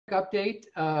update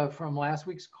from last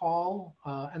week's call,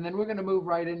 and then we're going to move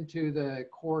right into the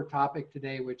core topic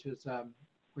today, which is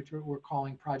which we're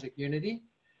calling Project Unity,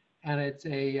 and it's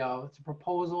a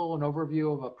proposal, an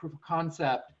overview of a proof of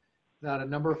concept that a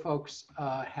number of folks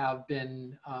have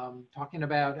been talking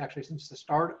about actually since the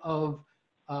start of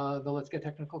the Let's Get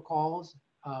Technical calls,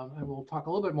 and we'll talk a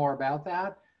little bit more about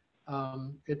that.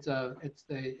 It's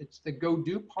the go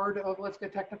do part of Let's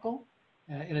Get Technical,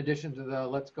 in addition to the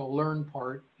Let's Go Learn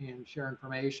part and share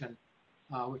information,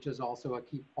 which is also a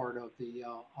key part of the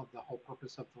whole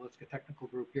purpose of the Let's Get Technical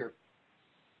group here.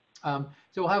 So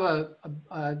we'll have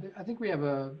I think we have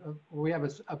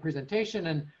a presentation,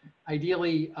 and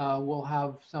ideally we'll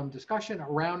have some discussion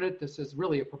around it. This is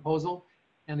really a proposal,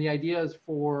 and the idea is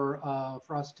for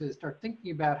us to start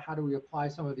thinking about how do we apply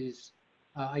some of these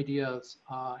ideas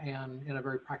and in a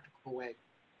very practical way.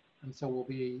 And so we'll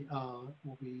be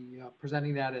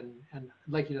presenting that, and I'd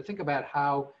like you to think about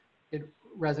how it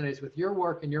resonates with your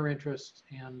work and your interests,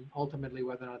 and ultimately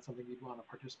whether or not it's something you'd want to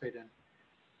participate in.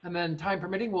 And then, time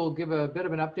permitting, we'll give a bit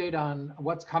of an update on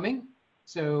what's coming.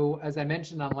 So as I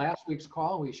mentioned on last week's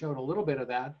call, we showed a little bit of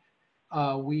that.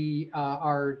 We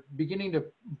are beginning to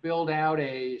build out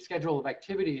a schedule of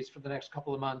activities for the next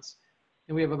couple of months.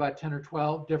 And we have about 10 or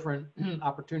 12 different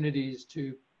opportunities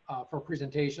for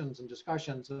presentations and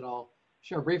discussions that I'll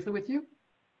share briefly with you,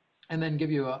 and then give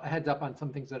you a heads up on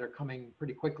some things that are coming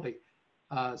pretty quickly.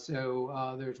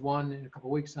 So there's one in a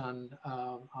couple of weeks on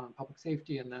public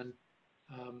safety, and then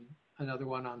another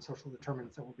one on social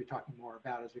determinants that we'll be talking more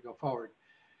about as we go forward.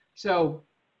 So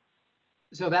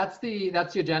that's the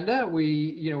agenda.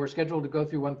 We're scheduled to go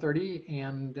through 1:30,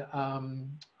 and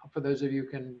for those of you who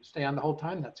can stay on the whole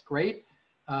time, that's great.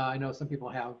 I know some people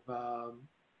have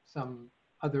some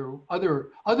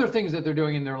other things that they're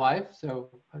doing in their life, so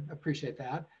I appreciate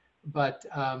that. But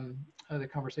the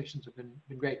conversations have been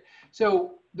great.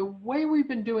 So the way we've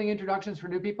been doing introductions for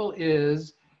new people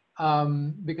is,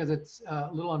 because it's a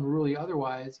little unruly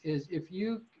otherwise, is if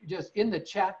you just in the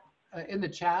chat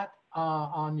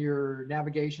on your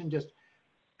navigation, just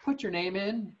put your name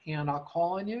in, and I'll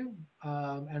call on you,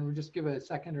 and we'll just give a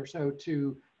second or so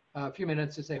to a few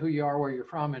minutes to say who you are, where you're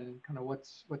from, and kind of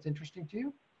what's interesting to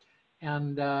you.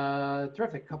 And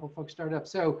terrific, a couple of folks started up.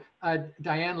 So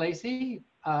Diane Lacey,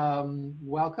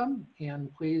 welcome,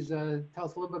 and please tell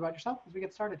us a little bit about yourself as we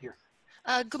get started here.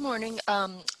 Good morning.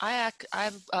 I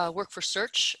work for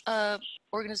Search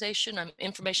organization. I'm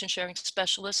information sharing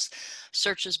specialist.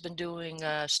 Search has been doing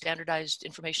standardized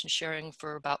information sharing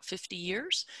for about 50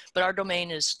 years, but our domain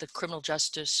is the criminal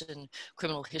justice and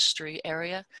criminal history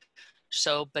area.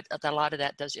 So, but a lot of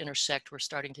that does intersect. We're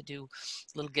starting to do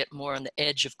a little bit more on the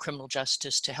edge of criminal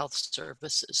justice to health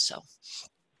services. So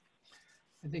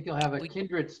I think you'll have a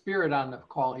kindred spirit on the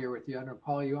call here with you. I don't know,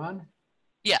 Paul, are you on?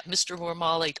 Yeah, Mr.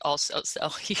 Mormali also, so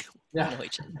you know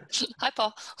each other. Hi,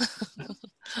 Paul.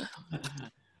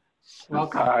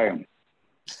 Welcome. Hi.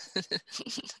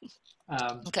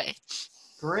 Okay.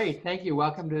 Great, thank you.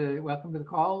 Welcome to the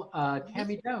call.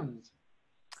 Tammy Jones.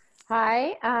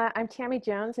 Hi, I'm Tammy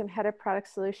Jones. I'm Head of Product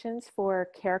Solutions for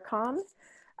CareCom.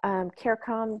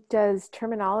 CareCom does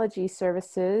terminology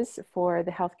services for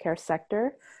the healthcare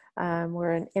sector.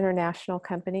 We're an international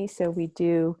company, so we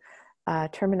do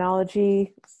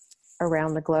terminology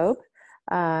around the globe.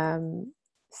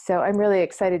 So I'm really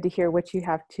excited to hear what you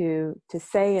have to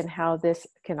say and how this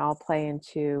can all play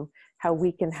into how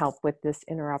we can help with this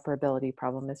interoperability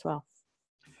problem as well.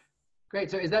 Great.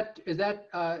 So is that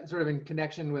sort of in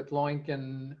connection with LOINC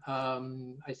and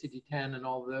ICD-10 and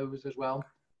all of those as well?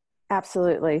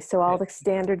 Absolutely. So all the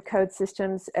standard code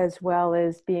systems, as well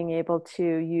as being able to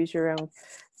use your own,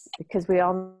 because we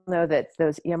all know that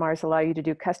those EMRs allow you to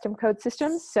do custom code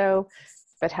systems. So,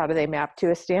 but how do they map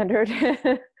to a standard?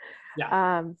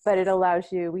 Yeah. But it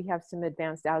allows you, we have some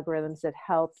advanced algorithms that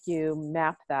help you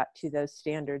map that to those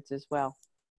standards as well.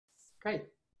 Great.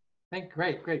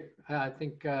 Great. I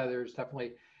think there's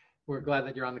definitely, we're glad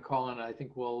that you're on the call, and I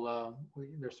think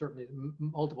there's certainly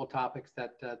multiple topics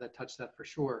that touch that for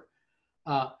sure.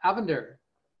 Avinder.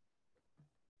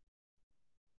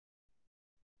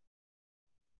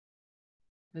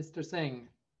 Mr. Singh.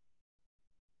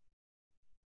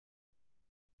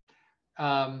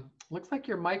 Looks like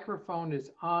your microphone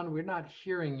is on. We're not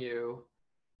hearing you,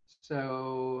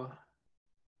 so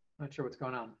I'm not sure what's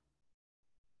going on.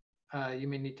 You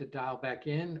may need to dial back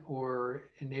in or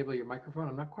enable your microphone.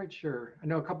 I'm not quite sure. I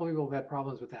know a couple of people have had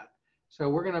problems with that. So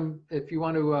we're gonna, if you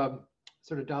want to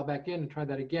sort of dial back in and try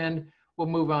that again, we'll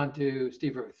move on to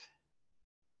Steve Ruth.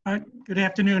 Good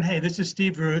afternoon. Hey, this is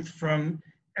Steve Ruth from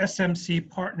SMC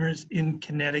Partners in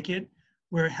Connecticut.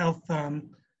 We're a health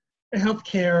a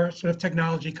healthcare sort of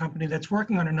technology company that's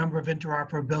working on a number of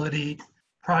interoperability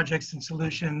projects and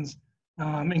solutions,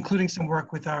 including some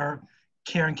work with our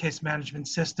care and case management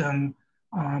system,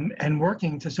 and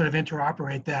working to sort of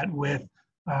interoperate that with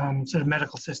sort of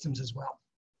medical systems as well.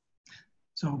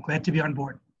 So glad to be on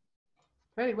board.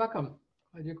 Great, welcome.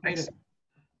 Glad you made Thanks.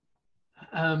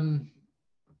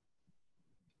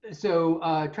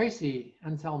 it. Tracy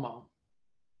Anselmo.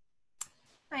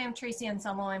 Hi, I'm Tracy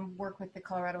Anselmo. I work with the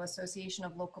Colorado Association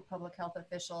of Local Public Health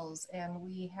Officials, and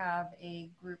we have a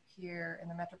group here in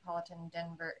the metropolitan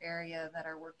Denver area that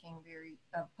are working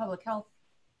public health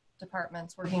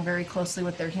departments working very closely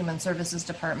with their human services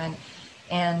department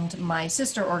and my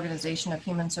sister organization of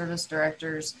human service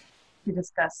directors to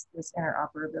discuss this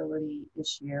interoperability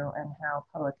issue and how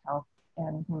public health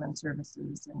and human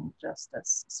services and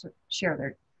justice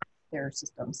share their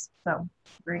systems. So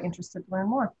very interested to learn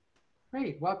more.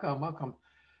 Great, welcome, welcome.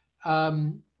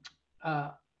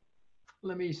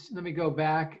 Let me go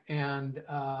back and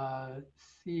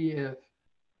see if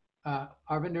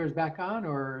Arvinder is back on,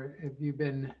 or have you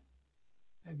been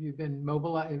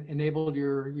mobilized, enabled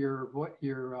your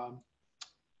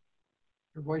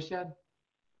voice yet?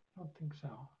 I don't think so.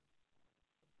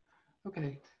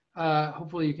 Okay,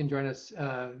 hopefully you can join us.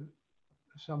 I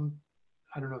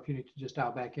don't know if you need to just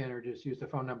dial back in or just use the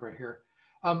phone number here.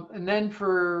 And then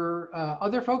for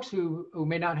other folks who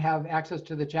may not have access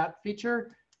to the chat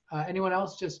feature, anyone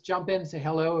else just jump in, say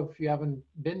hello if you haven't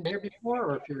been there before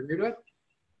or if you're new to it.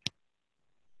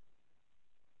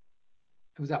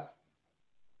 Who's up?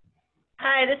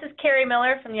 Hi, this is Carrie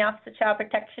Miller from the Office of Child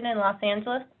Protection in Los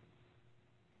Angeles.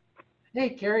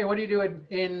 Hey, Carrie, what do you do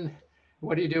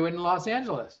in Los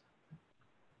Angeles?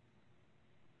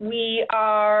 We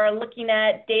are looking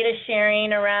at data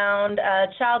sharing around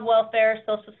child welfare,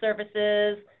 social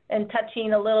services, and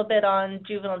touching a little bit on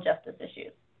juvenile justice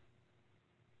issues.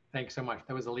 Thanks so much.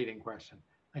 That was a leading question.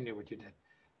 I knew what you did.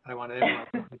 I wanted everyone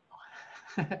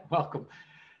to know. Welcome.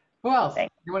 Who else?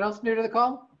 Thanks. Anyone else new to the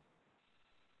call?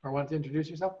 Or want to introduce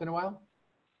yourself? Been a while?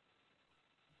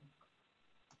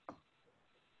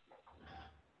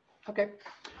 Okay.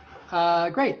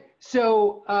 Great.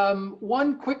 So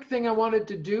one quick thing I wanted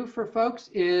to do for folks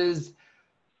is,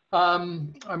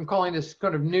 I'm calling this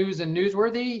kind of news and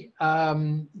newsworthy,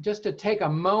 just to take a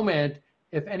moment,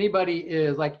 if anybody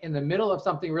is like in the middle of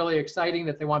something really exciting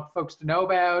that they want folks to know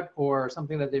about, or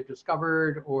something that they've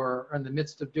discovered or are in the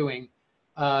midst of doing,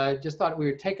 just thought we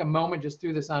would take a moment, just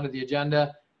threw this onto the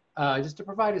agenda, just to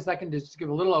provide a second, just to give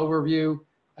a little overview,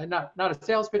 and not a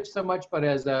sales pitch so much, but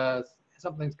as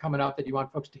something's coming up that you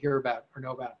want folks to hear about or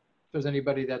know about. If there's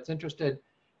anybody that's interested,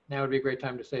 now would be a great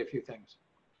time to say a few things.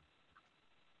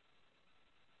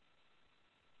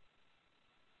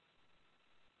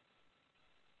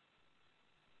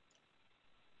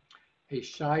 A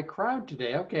shy crowd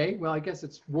today. Okay, well, I guess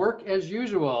it's work as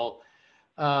usual.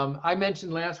 I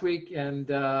mentioned last week and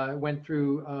went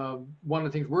through one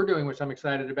of the things we're doing, which I'm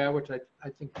excited about, which I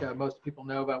think most people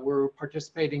know about. We're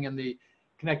participating in the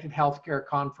Connected Healthcare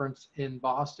Conference in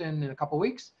Boston in a couple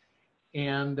weeks.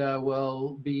 And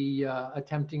we'll be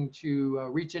attempting to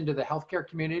reach into the healthcare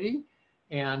community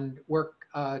and work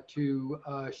to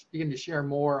begin to share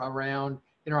more around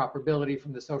interoperability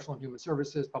from the social and human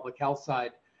services, public health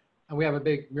side. And we have a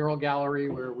big mural gallery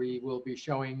where we will be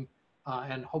showing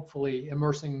and hopefully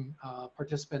immersing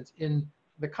participants in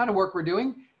the kind of work we're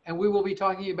doing. And we will be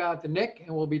talking about the NIC,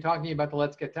 and we'll be talking about the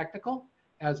Let's Get Technical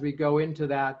as we go into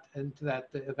that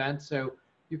event. So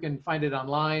you can find it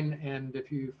online, and if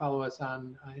you follow us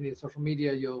on any of the social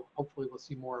media, you'll hopefully will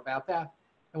see more about that,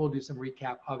 and we'll do some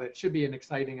recap of it. Should be an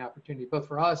exciting opportunity both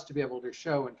for us to be able to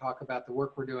show and talk about the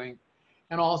work we're doing,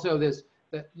 and also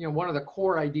one of the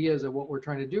core ideas of what we're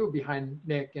trying to do behind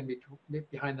NIC and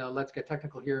behind the Let's Get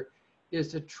Technical here is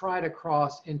to try to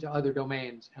cross into other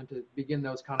domains and to begin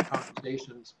those kind of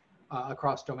conversations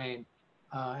across domain.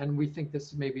 And we think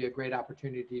this may be a great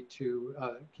opportunity to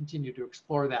continue to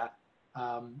explore that.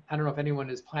 I don't know if anyone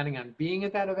is planning on being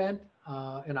at that event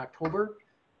in October.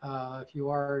 If you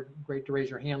are, great to raise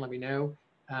your hand, let me know.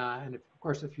 And of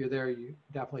course, if you're there, you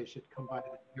definitely should come by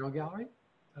the mural gallery.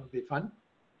 That would be fun.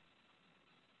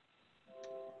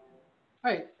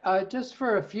 All right, just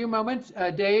for a few moments,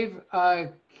 Dave,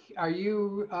 are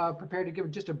you prepared to give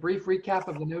just a brief recap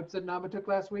of the notes that Nava took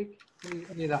last week?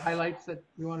 Any of the highlights that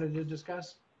you wanted to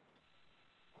discuss?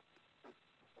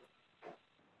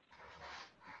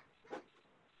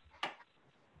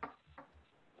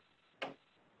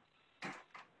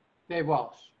 Dave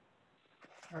Walsh,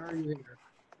 are you here?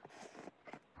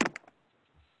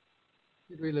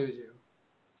 Did we lose you?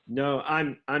 No,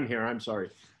 I'm here. I'm sorry.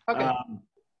 Okay.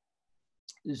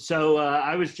 So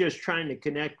I was just trying to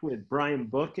connect with Brian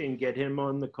Book and get him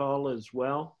on the call as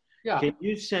well. Yeah. Can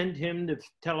you send him the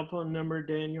telephone number,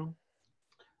 Daniel?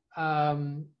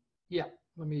 Yeah,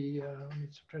 let me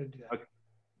try to do that. Okay.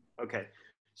 Okay.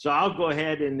 So I'll go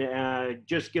ahead and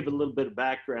just give a little bit of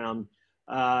background.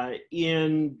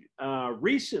 In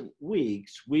recent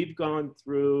weeks, we've gone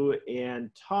through and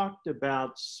talked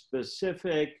about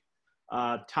specific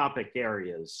topic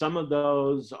areas. Some of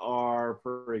those are,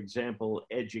 for example,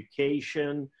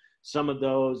 education. Some of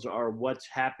those are what's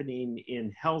happening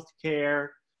in healthcare.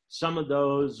 Some of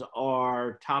those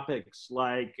are topics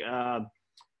like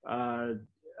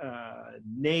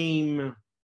name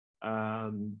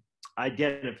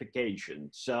identification.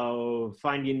 So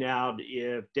finding out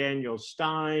if Daniel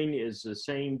Stein is the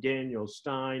same Daniel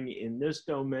Stein in this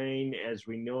domain as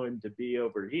we know him to be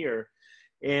over here.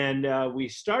 And we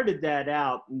started that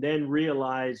out and then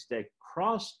realized that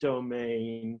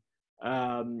cross-domain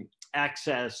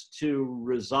access to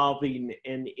resolving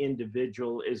an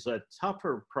individual is a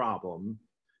tougher problem.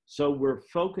 So we're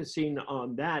focusing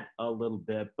on that a little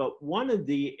bit. But one of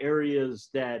the areas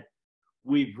that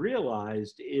we've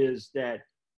realized is that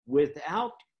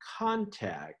without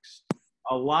context,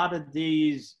 a lot of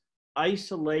these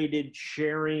isolated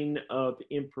sharing of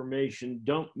information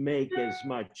don't make as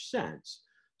much sense.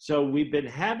 So we've been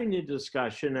having a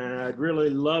discussion, and I'd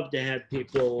really love to have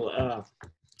people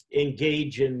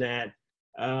engage in that,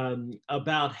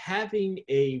 about having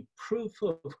a proof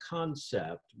of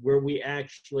concept where we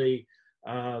actually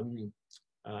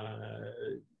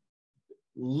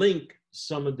link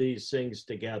some of these things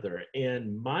together.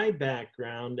 And my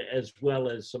background, as well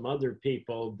as some other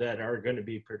people that are going to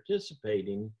be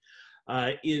participating,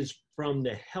 is from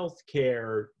the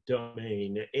healthcare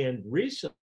domain. And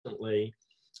recently,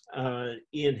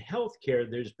 in healthcare,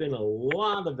 there's been a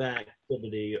lot of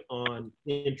activity on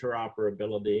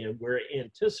interoperability, and we're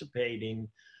anticipating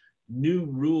new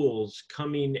rules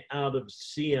coming out of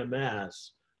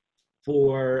CMS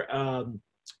for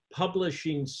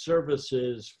publishing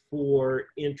services for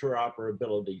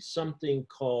interoperability, something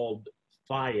called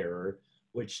FHIR,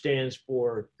 which stands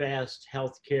for Fast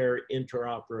Healthcare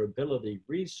Interoperability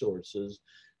Resources,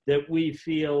 that we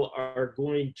feel are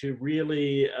going to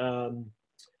really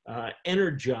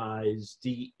energize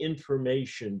the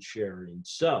information sharing.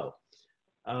 So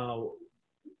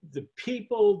the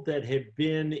people that have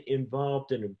been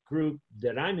involved in a group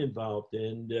that I'm involved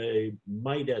in, the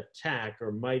MITA TAC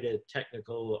or MITA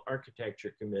Technical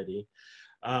Architecture Committee,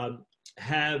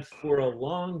 have for a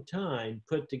long time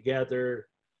put together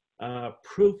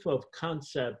proof of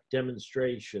concept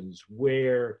demonstrations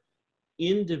where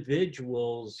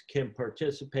individuals can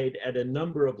participate at a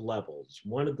number of levels.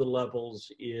 One of the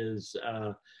levels is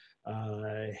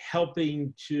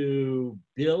helping to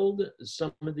build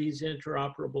some of these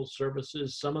interoperable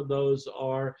services. Some of those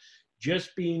are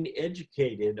just being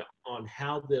educated on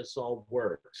how this all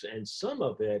works. And some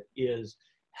of it is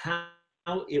how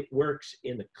it works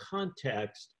in the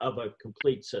context of a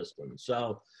complete system.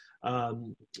 So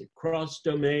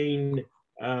cross-domain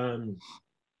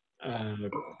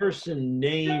person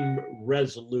name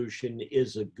resolution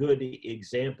is a good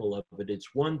example of it.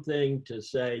 It's one thing to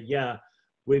say, yeah,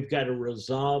 we've got to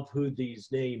resolve who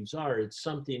these names are. It's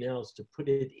something else to put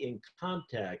it in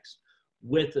context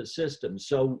with a system.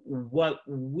 So what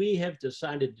we have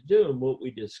decided to do, and what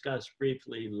we discussed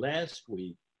briefly last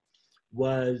week,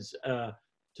 was to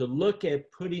look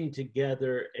at putting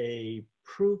together a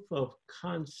proof of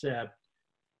concept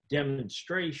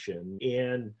demonstration.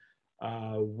 And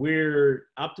we're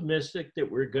optimistic that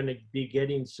we're going to be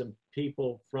getting some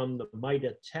people from the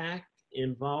MITA TAC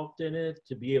involved in it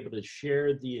to be able to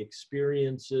share the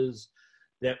experiences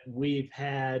that we've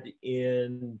had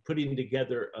in putting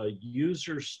together a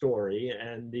user story.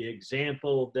 And the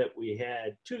example that we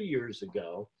had 2 years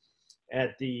ago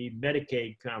at the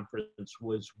Medicaid conference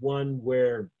was one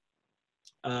where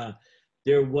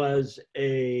there was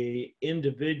an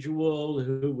individual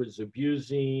who was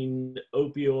abusing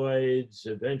opioids,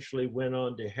 eventually went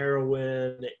on to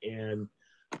heroin, and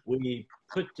we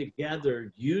put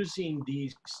together, using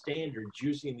these standards,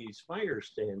 using these FHIR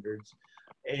standards,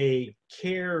 a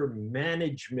care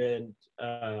management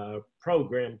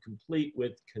program complete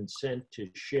with consent to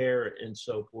share and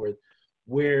so forth,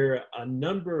 where a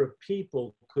number of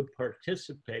people could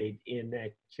participate in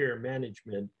that care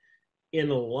management in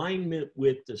alignment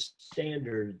with the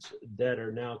standards that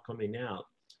are now coming out.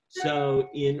 So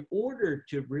in order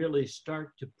to really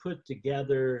start to put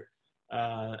together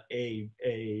a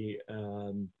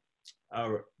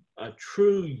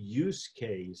true use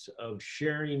case of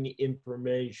sharing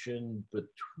information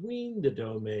between the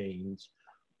domains,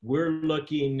 we're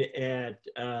looking at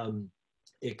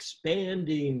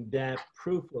expanding that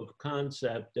proof of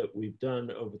concept that we've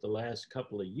done over the last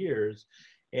couple of years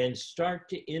and start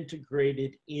to integrate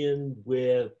it in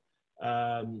with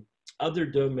other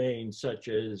domains such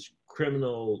as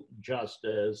criminal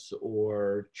justice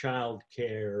or child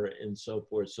care and so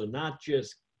forth. So not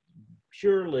just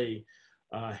purely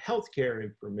healthcare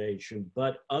information,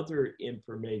 but other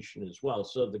information as well.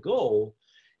 So the goal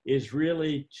is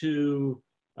really to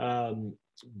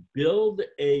build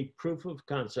a proof of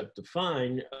concept,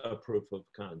 define a proof of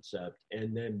concept,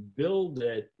 and then build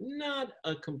it, not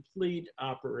a complete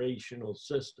operational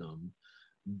system,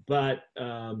 but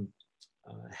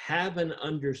have an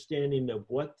understanding of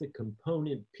what the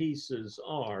component pieces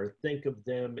are. Think of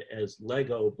them as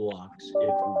Lego blocks, if you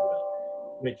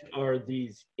will, which are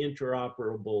these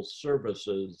interoperable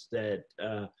services that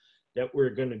that we're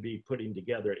going to be putting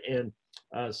together. And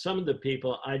some of the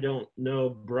people, I don't know,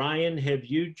 Brian, have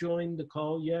you joined the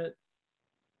call yet?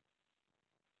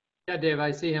 Yeah, Dave,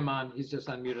 I see him on. He's just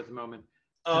on mute at the moment.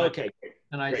 Oh, okay.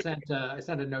 And I Great.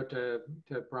 sent a note to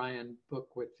Brian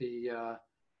Book with the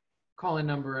call-in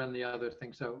number and the other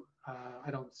thing. So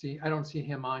I don't see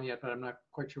him on yet, but I'm not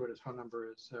quite sure what his phone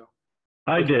number is. So.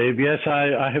 Hi, Dave. Yes,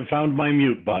 I have found my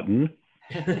mute button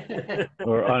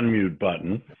or unmute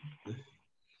button.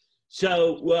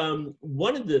 So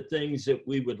one of the things that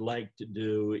we would like to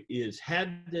do is have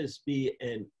this be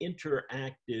an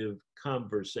interactive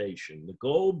conversation. The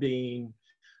goal being,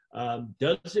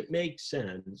 does it make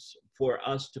sense for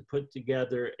us to put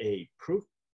together a proof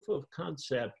of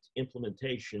concept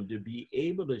implementation to be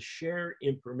able to share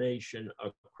information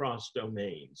across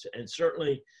domains? And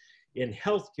certainly in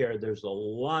healthcare, there's a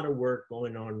lot of work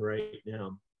going on right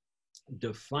now,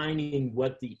 defining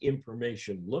what the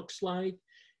information looks like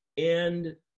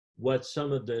and what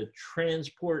some of the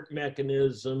transport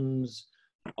mechanisms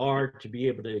are to be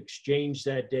able to exchange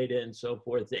that data and so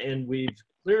forth. And we've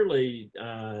clearly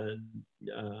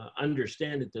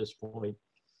understand at this point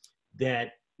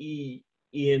that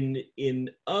in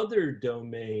other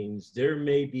domains, there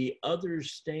may be other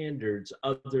standards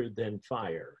other than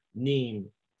fire, NIC,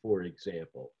 for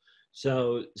example.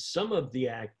 So some of the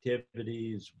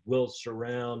activities will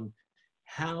surround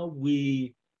how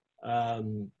we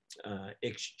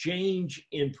exchange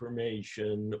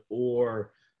information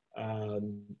or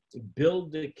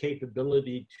build the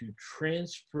capability to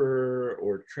transfer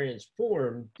or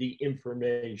transform the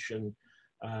information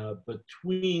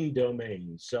between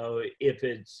domains. So if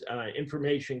it's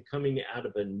information coming out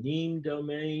of a NIC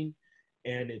domain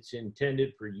and it's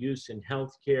intended for use in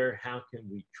healthcare, how can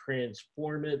we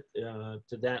transform it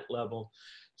to that level?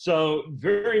 So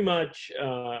very much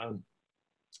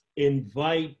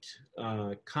invite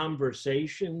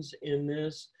conversations in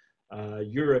this,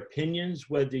 your opinions,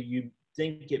 whether you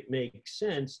think it makes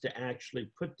sense to actually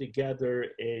put together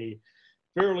a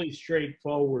fairly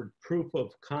straightforward proof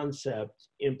of concept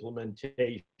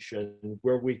implementation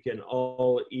where we can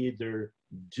all either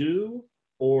do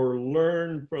or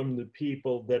learn from the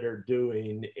people that are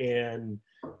doing. And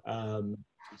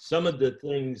some of the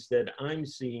things that I'm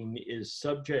seeing is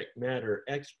subject matter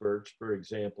experts, for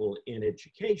example, in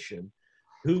education,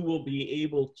 who will be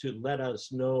able to let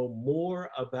us know more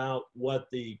about what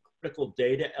the critical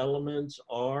data elements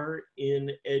are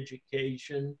in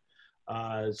education.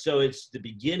 So it's the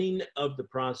beginning of the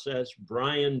process.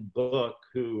 Brian Book,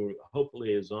 who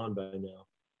hopefully is on by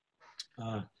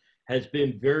now, has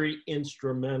been very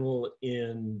instrumental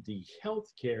in the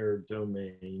healthcare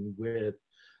domain with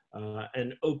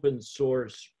an open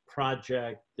source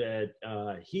project that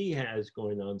he has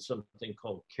going on, something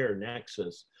called Care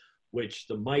Nexus, which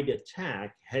the Might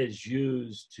Attack has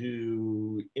used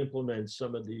to implement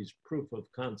some of these proof of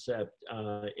concept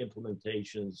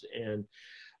implementations. And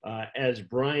as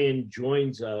Brian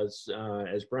joins us,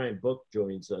 as Brian Book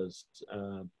joins us,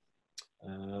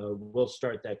 we'll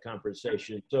start that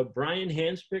conversation. So Brian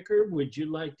Hanspicker, would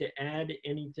you like to add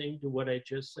anything to what I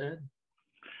just said?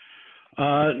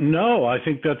 No, I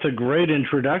think that's a great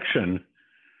introduction.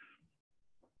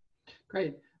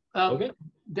 Great. Okay.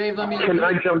 Dave, let me. Can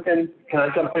I jump in? Can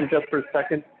I jump in just for a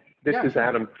second? This is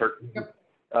Adam Curtin. Yep.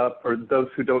 For those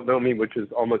who don't know me, which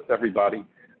is almost everybody,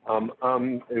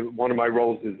 one of my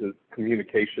roles is as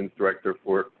communications director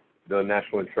for the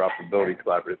National Interoperability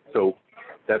Collaborative. So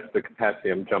that's the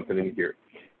capacity I'm jumping in here.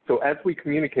 So as we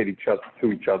communicate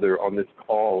to each other on this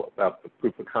call about the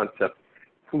proof of concept,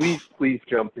 please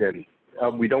jump in.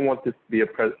 We don't want this to be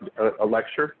a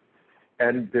lecture,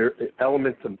 and there are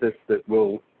elements of this that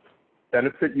will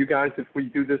benefit you guys if we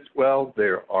do this well.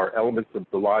 There are elements of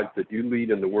the lives that you lead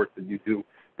and the work that you do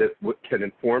that can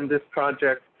inform this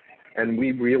project. and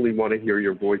we really want to hear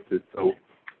your voices. So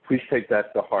please take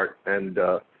that to heart and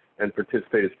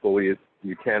participate as fully as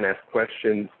you can. Ask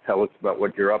questions, tell us about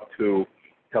what you're up to,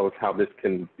 tell us how this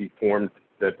can be formed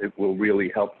that it will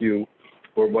really help you,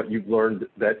 or what you've learned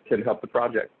that can help the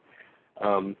project.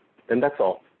 And that's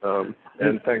all. And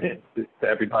thanks to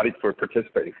everybody for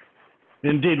participating.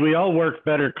 Indeed, we all work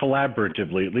better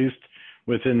collaboratively, at least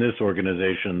within this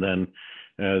organization, than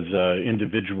as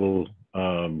individual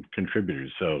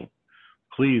contributors. So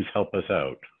please help us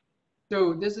out.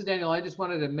 So this is Daniel. I just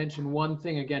wanted to mention one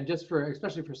thing again, just for,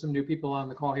 especially for some new people on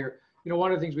the call here. You know,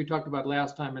 one of the things we talked about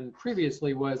last time and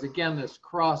previously was, again, this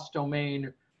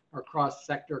cross-domain or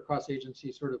cross-sector,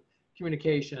 cross-agency sort of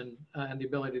communication and the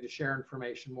ability to share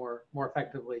information more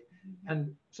effectively.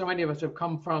 And so many of us have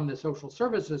come from the social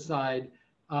services side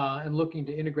and looking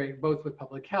to integrate both with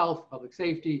public health, public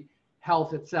safety,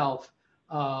 health itself,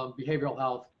 behavioral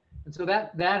health. And so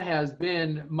that has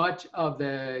been much of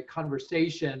the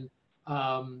conversation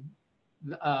that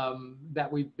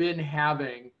we've been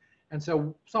having. And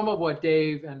so some of what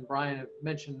Dave and Brian have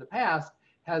mentioned in the past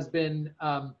has been,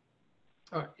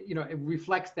 you know, it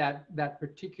reflects that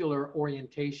particular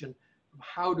orientation of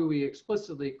how do we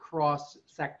explicitly cross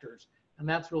sectors. And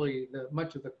that's really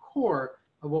much of the core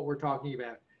of what we're talking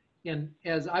about. And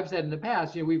as I've said in the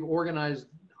past, you know, we've organized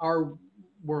our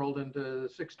world into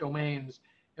 6 domains,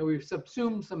 and we've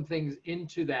subsumed some things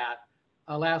into that.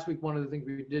 Last week, one of the things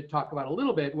we did talk about a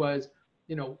little bit was,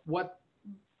 you know, what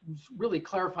really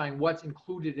clarifying what's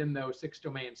included in those 6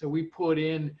 domains. So we put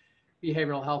in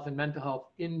behavioral health and mental health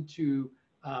into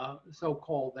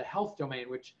so-called the health domain,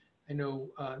 which I know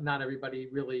not everybody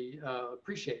really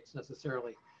appreciates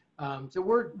necessarily. So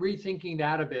we're rethinking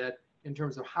that a bit in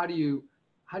terms of how do you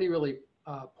really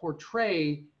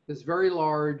portray this very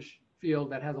large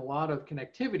field that has a lot of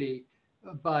connectivity,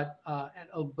 but a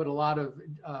lot of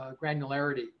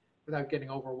granularity without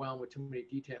getting overwhelmed with too many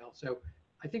details. So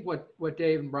I think what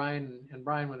Dave and Brian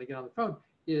when they get on the phone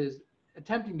is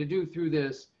attempting to do through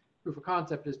this proof of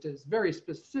concept is to very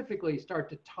specifically start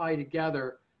to tie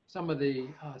together some of these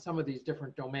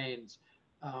different domains,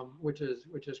 which is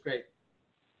great.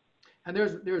 And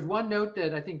there's one note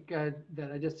that I think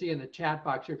that I just see in the chat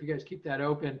box here, if you guys keep that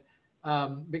open,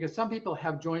 because some people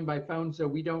have joined by phone, so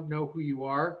we don't know who you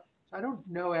are. So I don't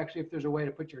know actually if there's a way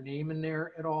to put your name in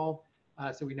there at all,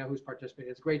 so we know who's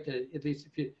participating. It's great to, at least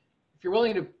if you're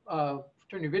willing to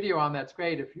turn your video on, that's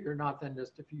great. If you're not, then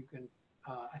just if you can,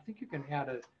 I think you can add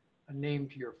a name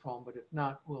to your phone, but if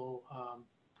not, we'll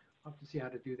have to see how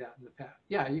to do that in the past.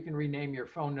 Yeah, you can rename your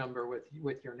phone number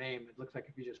with your name. It looks like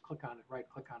if you just click on it, right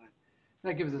click on it.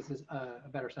 That gives us a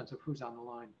better sense of who's on the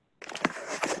line.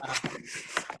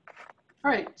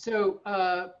 All right, so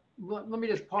let me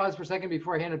just pause for a second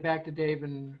before I hand it back to Dave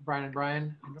and Brian. I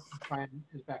don't know if Brian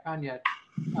is back on yet.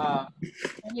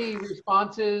 Any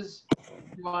responses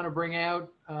you want to bring out?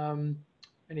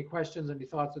 Any questions, any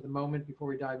thoughts at the moment before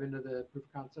we dive into the proof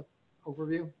of concept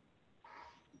overview?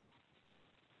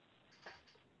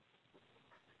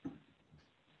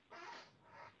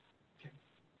 Okay.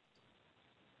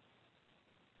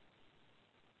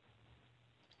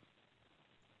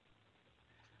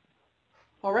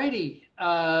 All righty.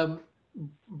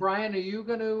 Brian, are you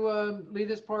going to lead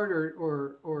this part,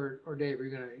 or Dave? Are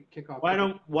you going to kick off? Why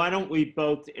don't we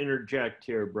both interject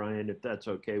here, Brian, if that's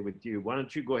okay with you? Why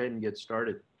don't you go ahead and get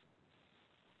started?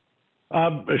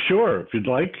 Sure, if you'd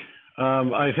like.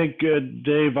 I think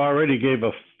Dave already gave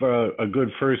a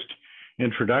good first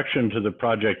introduction to the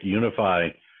Project Unify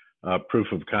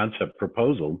proof of concept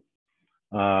proposal,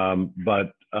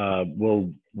 but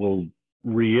we'll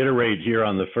reiterate here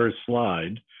on the first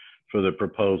slide for the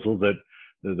proposal that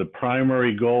the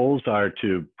primary goals are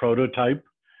to prototype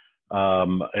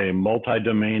a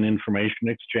multi-domain information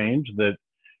exchange that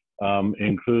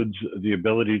includes the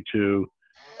ability to,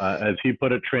 as he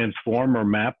put it, transform or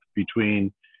map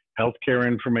between healthcare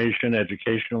information,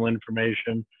 educational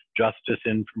information, justice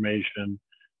information,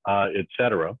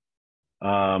 etc.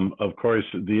 Of course,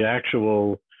 the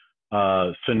actual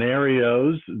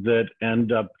scenarios that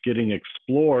end up getting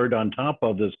explored on top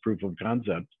of this proof of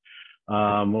concept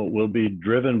will be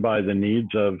driven by the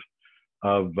needs of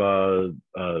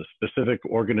specific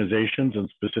organizations and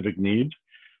specific needs.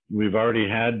 We've already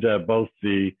had both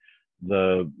the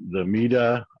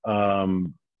MEDA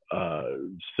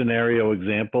scenario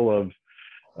example of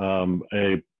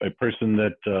a person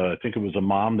that I think it was a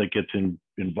mom that gets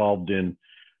involved in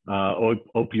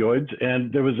opioids,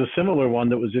 and there was a similar one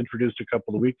that was introduced a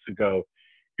couple of weeks ago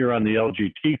here on the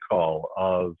LGT call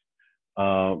of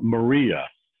Maria,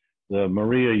 the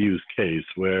Maria use case,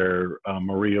 where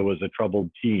Maria was a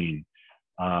troubled teen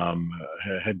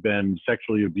had been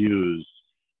sexually abused,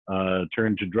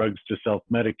 turned to drugs to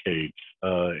self-medicate,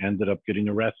 ended up getting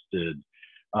arrested,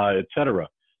 etc.,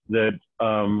 that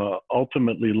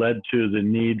ultimately led to the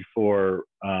need for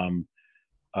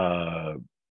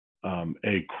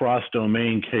a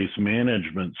cross-domain case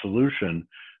management solution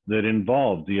that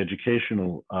involved the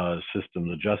educational system,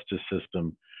 the justice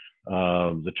system,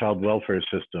 the child welfare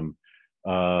system,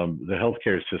 the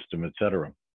healthcare system,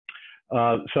 etc.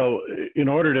 So in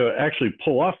order to actually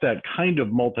pull off that kind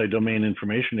of multi-domain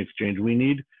information exchange, we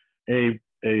need a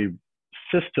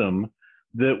system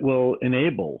that will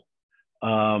enable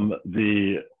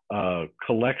the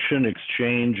collection,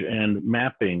 exchange, and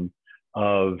mapping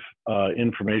of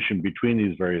information between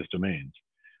these various domains.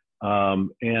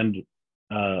 And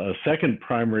a second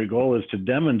primary goal is to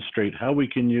demonstrate how we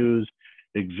can use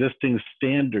existing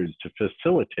standards to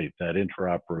facilitate that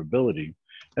interoperability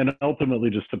and ultimately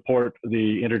to support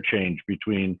the interchange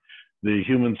between the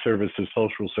human services,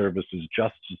 social services,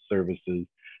 justice services,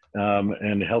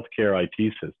 and healthcare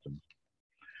IT systems.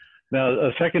 Now,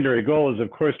 a secondary goal is,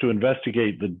 of course, to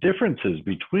investigate the differences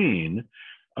between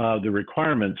the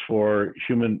requirements for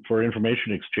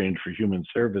information exchange for human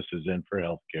services and for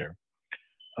healthcare.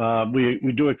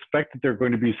 We do expect that there are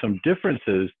going to be some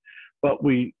differences, but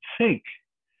we think,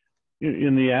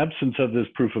 in the absence of this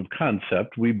proof of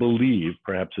concept, we believe,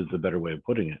 perhaps is a better way of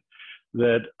putting it,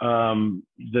 that,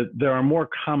 that there are more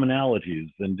commonalities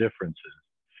than differences.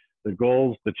 The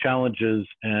goals, the challenges,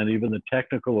 and even the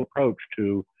technical approach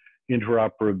to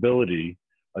interoperability,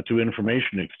 to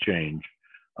information exchange,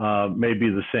 may be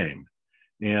the same.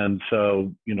 And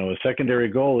so, a secondary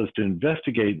goal is to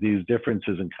investigate these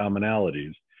differences and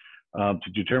commonalities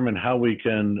to determine how we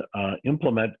can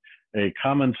implement a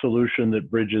common solution that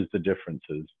bridges the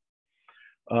differences.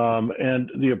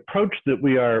 And the approach that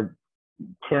we are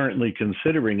currently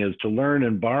considering is to learn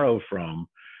and borrow from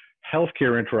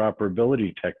healthcare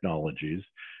interoperability technologies,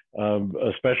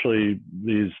 especially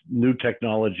these new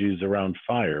technologies around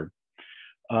FHIR,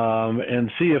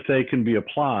 and see if they can be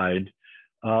applied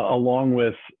along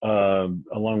with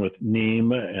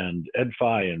NIM and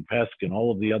EDFI and PESC and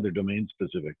all of the other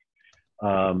domain-specific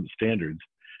standards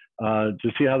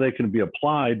to see how they can be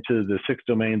applied to the 6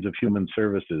 domains of human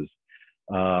services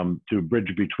to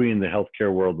bridge between the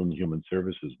healthcare world and the human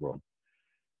services world.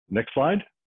 Next slide.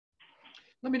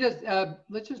 Let me just,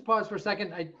 let's just pause for a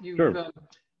second. Sure.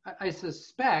 I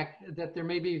suspect that there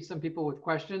may be some people with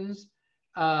questions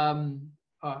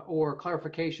or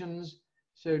clarifications.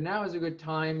 So now is a good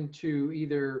time to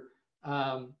either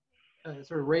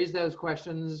sort of raise those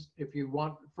questions if you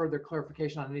want further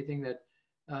clarification on anything that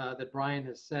that Brian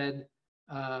has said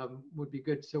would be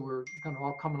good. So we're kind of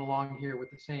all coming along here with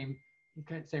the same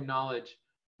knowledge.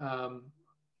 I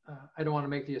don't want to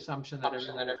make the assumption that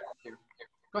everyone.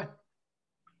 Go ahead.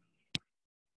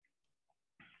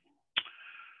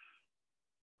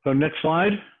 So next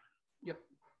slide. Yep.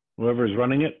 Whoever's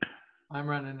running it. I'm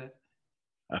running it.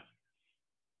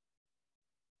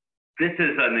 This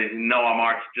is Noah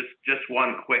Marks. Just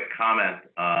one quick comment.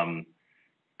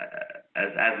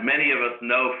 As many of us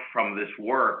know from this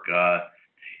work,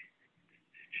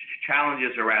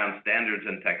 challenges around standards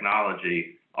and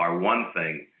technology are one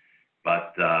thing,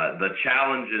 but the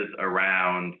challenges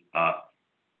around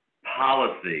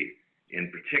policy,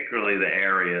 in particularly the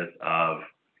areas of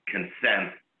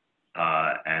consent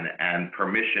and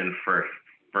permission for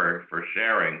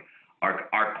sharing,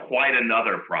 are quite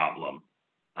another problem.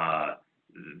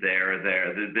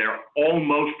 They're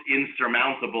almost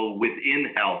insurmountable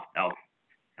within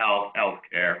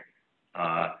healthcare.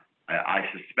 I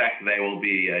suspect they will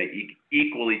be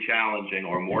equally challenging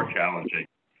or more challenging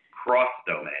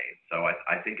cross-domain. So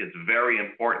I think it's very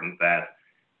important that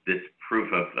this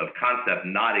proof of concept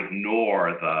not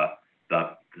ignore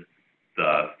the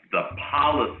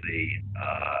policy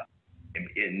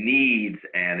needs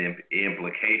and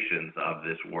implications of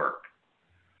this work,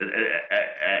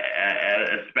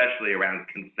 especially around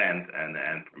consent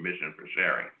and permission for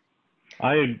sharing.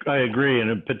 I agree,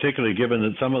 and particularly given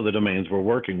that some of the domains we're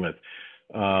working with,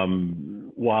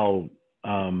 while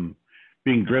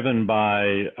being driven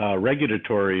by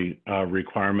regulatory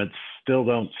requirements, still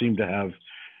don't seem to have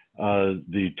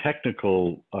the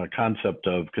technical concept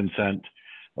of consent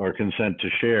or consent to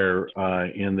share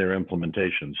in their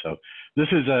implementation. So this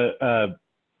is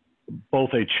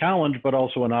both a challenge, but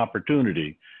also an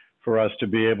opportunity for us to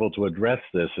be able to address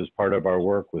this as part of our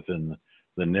work within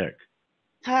the NIC.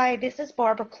 Hi, this is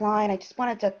Barbara Klein. I just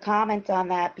wanted to comment on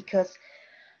that because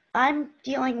I'm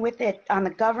dealing with it on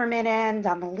the government end,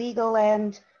 on the legal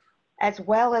end, as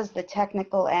well as the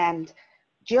technical end.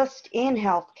 just in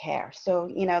healthcare. So,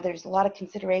 you know, there's a lot of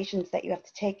considerations that you have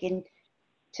to take into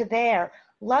there.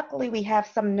 Luckily, we have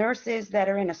some nurses that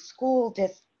are in a school,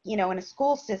 in a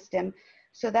school system,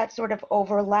 so that sort of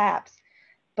overlaps.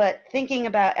 But thinking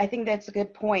about, I think that's a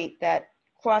good point, that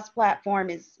cross-platform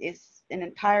is an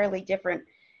entirely different,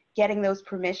 getting those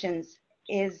permissions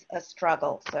is a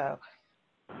struggle, so.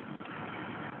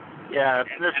 Yeah,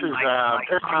 this is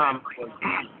Tom.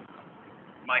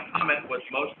 My comment was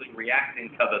mostly reacting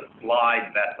to the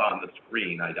slide that's on the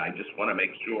screen. I just want to make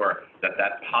sure that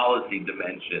that policy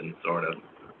dimension sort of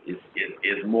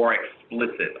is more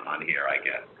explicit on here, I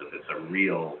guess, because it's a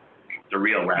real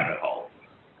rabbit hole.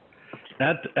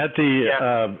 At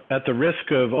the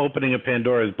risk of opening a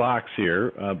Pandora's box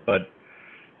here, but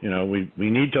you know, we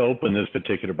need to open this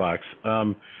particular box.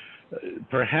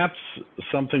 Perhaps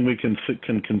something we can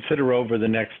consider over the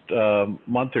next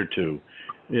month or two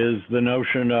is the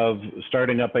notion of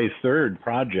starting up a third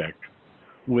project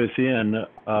within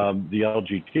the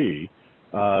LGT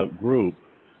group,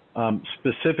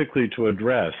 specifically to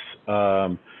address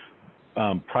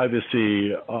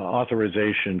privacy,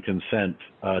 authorization, consent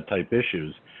type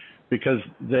issues, because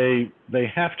they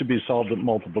have to be solved at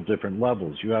multiple different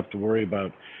levels. You have to worry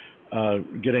about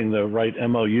getting the right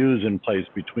MOUs in place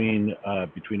between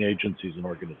agencies and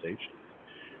organizations.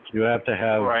 You have to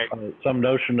have some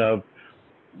notion of,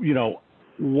 you know,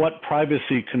 what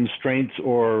privacy constraints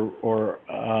or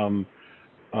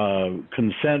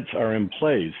consents are in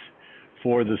place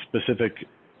for the specific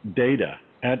data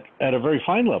at a very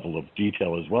fine level of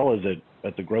detail, as well as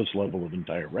at the gross level of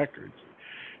entire records.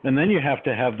 And then you have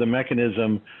to have the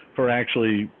mechanism for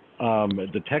actually,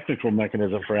 the technical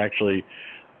mechanism for actually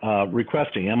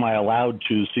requesting, am I allowed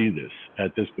to see this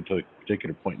at this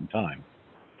particular point in time?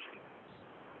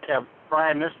 Yeah,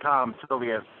 Brian, this is Tom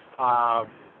Sylvius.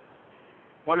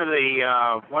 One of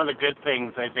the good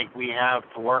things I think we have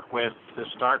to work with to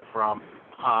start from,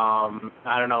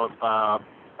 I don't know if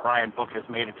Brian Book has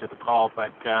made it to the call,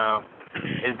 but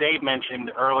as Dave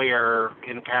mentioned earlier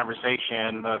in the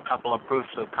conversation, a couple of proofs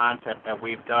of concept that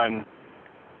we've done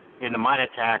in the mine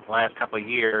attack the last couple of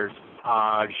years,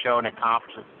 showing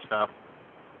accomplishments and stuff.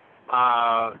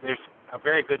 There's a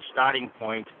very good starting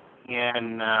point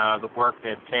in the work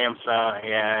that SAMHSA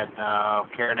and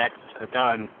CareNext have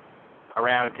done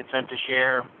around consent to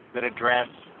share that address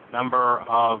a number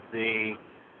of the,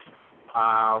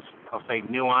 I'll say,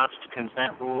 nuanced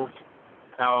consent rules.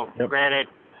 Now, granted,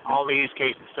 all the use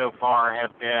cases so far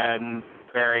have been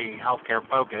very healthcare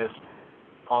focused,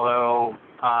 although,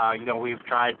 you know, we've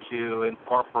tried to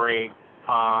incorporate, you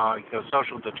know,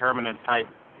 social determinant type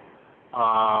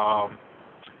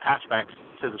aspects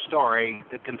to the story.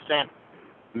 The consent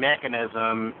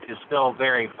mechanism is still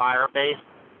very FHIR-based,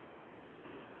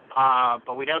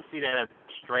 but we don't see that as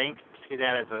strength. We see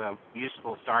that as a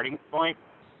useful starting point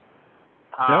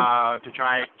to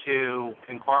try to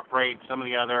incorporate some of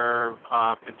the other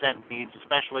consent needs,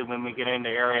 especially when we get into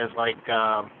areas like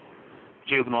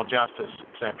juvenile justice,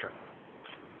 etc.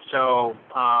 So,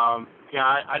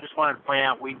 yeah, I just wanted to point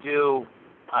out we do,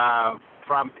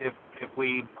 if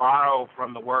we borrow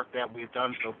from the work that we've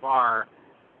done so far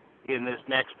in this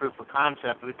next proof of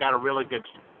concept, we've got a really good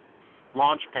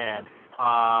launch pad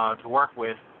to work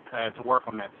with, to work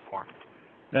on that form.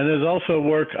 And there's also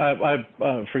work,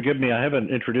 forgive me, I haven't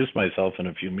introduced myself in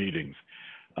a few meetings.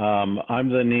 I'm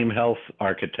the NIM Health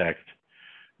architect,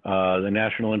 the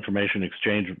National Information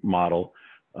Exchange Model,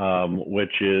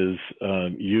 which is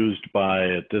used by,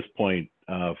 at this point,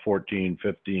 14,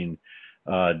 15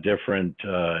 different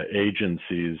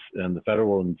agencies and the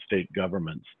federal and state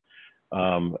governments,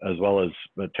 as well as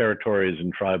the territories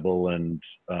and tribal and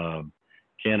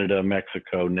Canada,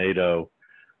 Mexico, NATO.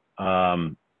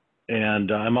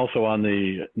 And I'm also on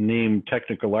the NIM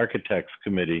Technical Architects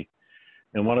Committee.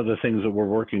 And one of the things that we're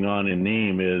working on in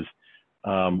NIM is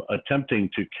attempting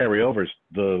to carry over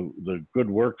the good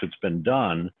work that's been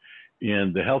done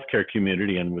in the healthcare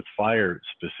community and with FHIR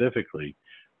specifically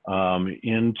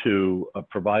into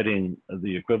providing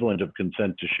the equivalent of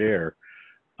consent to share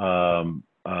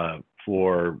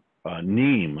for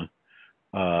NIM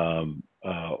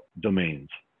domains.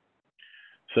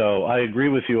 So I agree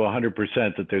with you 100%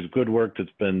 that there's good work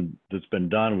that's been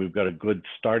done. We've got a good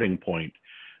starting point,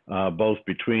 both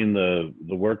between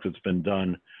the work that's been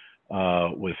done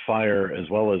with FHIR as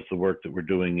well as the work that we're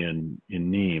doing in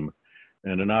NIM,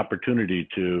 and an opportunity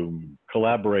to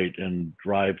collaborate and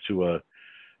drive to a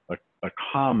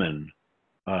common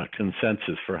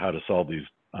consensus for how to solve these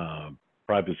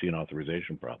privacy and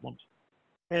authorization problems.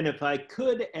 And if I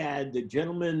could add, the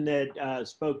gentleman that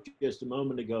spoke just a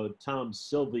moment ago, Tom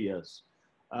Sylvius,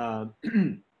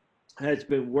 has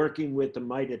been working with the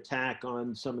MITE attack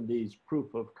on some of these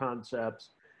proof of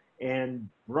concepts and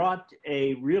brought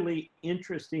a really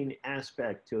interesting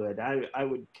aspect to it. I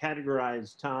would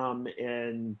categorize Tom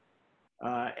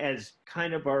as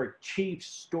kind of our chief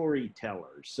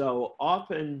storyteller. So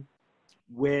often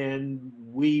when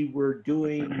we were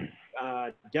doing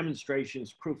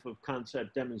demonstrations, proof of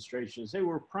concept demonstrations, they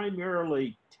were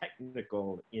primarily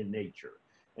technical in nature.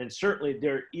 And certainly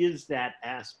there is that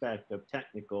aspect of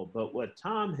technical, but what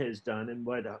Tom has done and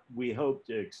what we hope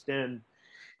to extend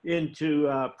into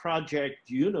Project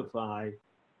Unify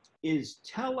is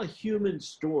tell a human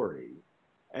story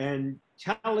and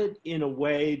tell it in a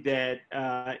way that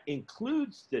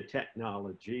includes the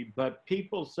technology, but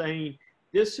people saying,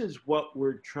 this is what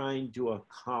we're trying to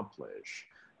accomplish.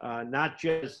 Not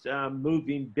just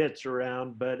moving bits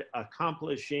around, but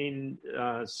accomplishing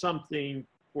something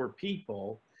for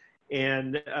people.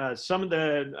 And some of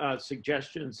the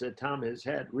suggestions that Tom has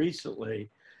had recently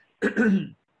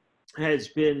has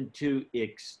been to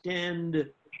extend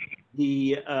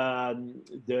the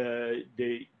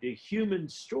human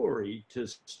story to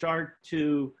start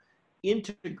to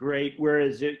integrate,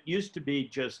 whereas it used to be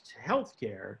just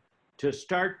healthcare, to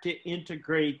start to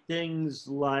integrate things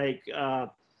like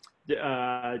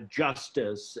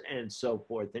justice and so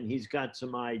forth. And he's got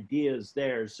some ideas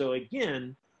there. So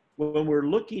again, when we're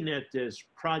looking at this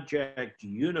Project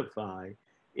Unify,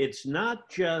 it's not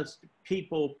just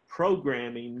people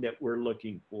programming that we're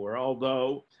looking for,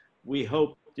 although we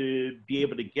hope to be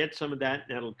able to get some of that,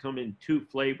 and that'll come in two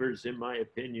flavors, in my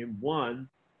opinion. One,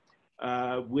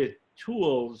 with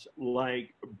tools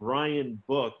like Brian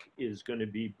Book is going to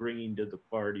be bringing to the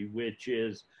party, which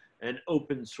is an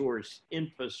open source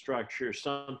infrastructure,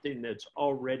 something that's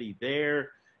already there,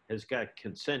 has got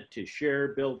consent to share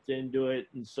built into it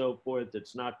and so forth.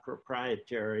 It's not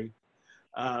proprietary.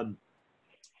 And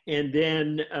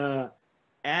then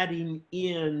adding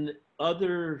in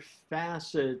other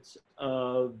facets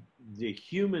of the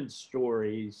human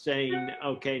story, saying,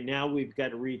 okay, now we've got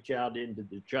to reach out into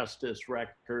the justice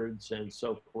records and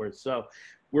so forth. So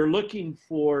we're looking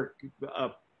for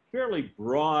a fairly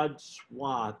broad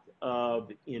swath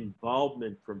of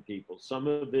involvement from people. Some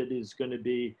of it is going to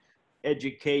be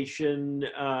education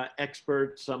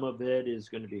experts, some of it is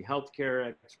going to be healthcare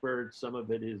experts, some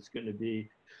of it is going to be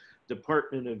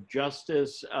Department of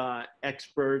Justice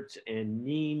experts and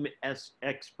NIC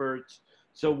experts.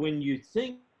 So when you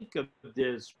think of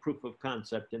this proof of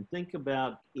concept and think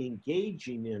about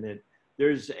engaging in it,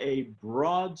 there's a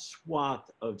broad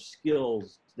swath of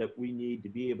skills that we need to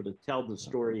be able to tell the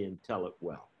story and tell it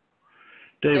well.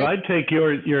 Dave, I'd take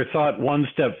your thought one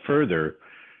step further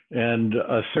and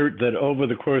assert that over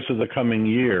the course of the coming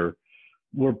year,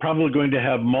 we're probably going to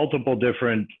have multiple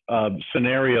different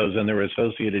scenarios and their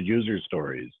associated user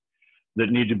stories that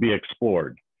need to be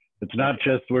explored. It's not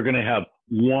just we're going to have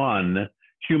one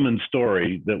human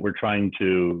story that we're trying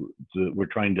to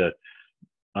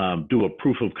do a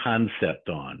proof of concept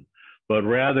on, but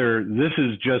rather this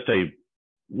is just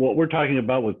what we're talking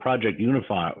about with Project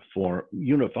Unify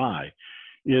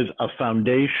is a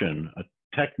foundation,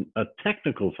 a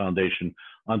technical foundation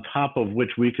on top of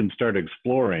which we can start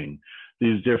exploring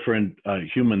these different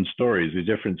human stories, these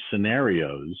different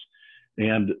scenarios,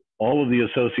 and all of the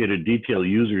associated detailed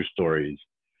user stories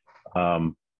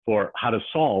for how to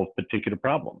solve particular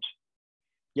problems.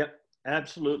 Yep,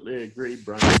 absolutely agree,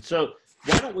 Brian. So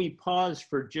why don't we pause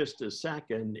for just a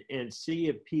second and see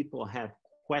if people have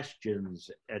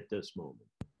questions at this moment.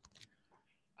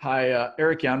 Hi,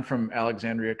 Eric Young from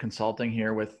Alexandria Consulting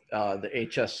here with the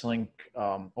HS Link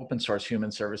open source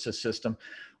human services system.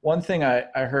 One thing I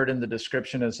heard in the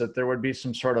description is that there would be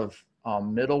some sort of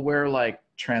middleware like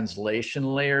translation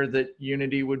layer that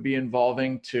Unity would be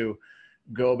involving to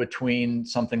go between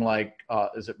something like,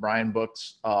 is it Brian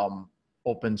Book's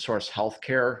open source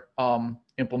healthcare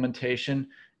implementation,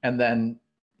 and then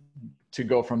to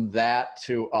go from that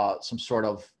to some sort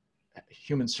of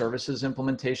human services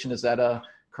implementation. Is that a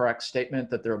correct statement,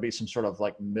 that there will be some sort of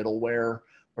like middleware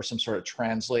or some sort of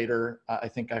translator? I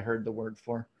think I heard the word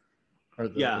for. Or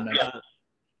the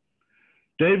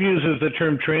Dave uses the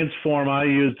term transform. I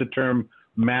use the term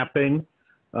mapping.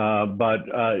 But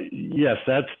yes,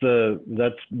 that's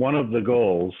one of the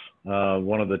goals.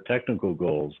 One of the technical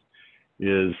goals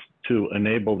is to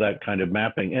enable that kind of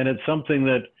mapping, and it's something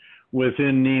that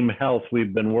within NIM Health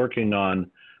we've been working on,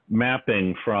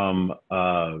 mapping from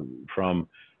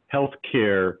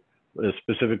healthcare,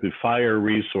 specifically fire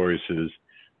resources,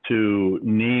 to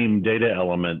NIM data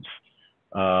elements.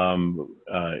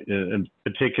 In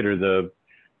particular, the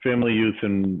family, youth,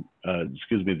 and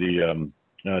the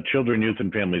Children, Youth,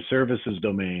 and Family Services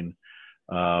domain,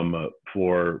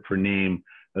 for NEAM,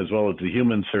 as well as the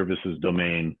human services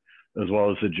domain, as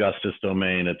well as the justice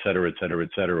domain, et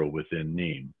cetera, within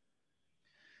NEAM.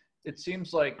 It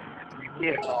seems like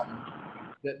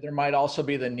that there might also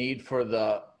be the need for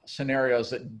the scenarios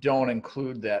that don't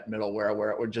include that middleware,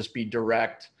 where it would just be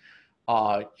direct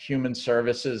human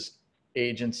services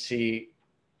agency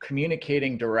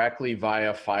communicating directly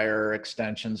via FHIR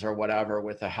extensions or whatever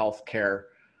with a healthcare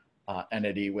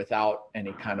entity without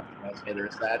any kind of translator.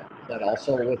 Is that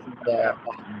also within the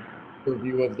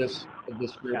purview of this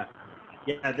group?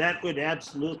 Yeah, that would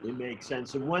absolutely make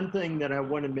sense. And one thing that I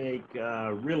want to make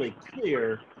really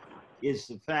clear is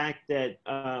the fact that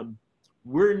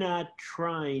we're not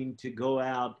trying to go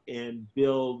out and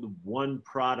build one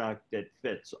product that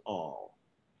fits all.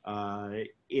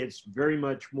 It's very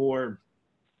much more,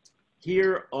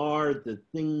 here are the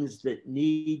things that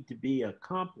need to be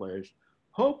accomplished.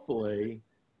 Hopefully,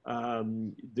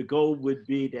 the goal would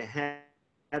be to have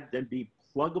them be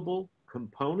pluggable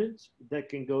components that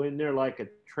can go in there, like a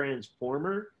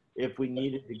transformer, if we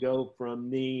needed to go from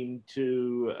NEAM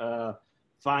to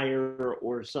FHIR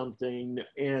or something.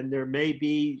 And there may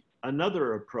be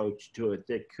another approach to it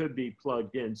that could be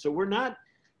plugged in. So we're not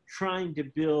trying to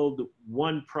build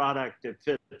one product that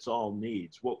fits all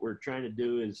needs. What we're trying to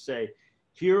do is say,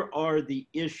 here are the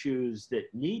issues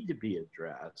that need to be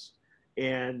addressed,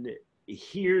 and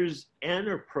here's an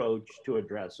approach to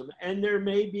address them. And there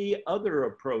may be other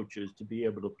approaches to be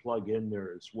able to plug in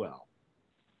there as well.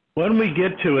 When we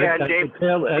get to it, at the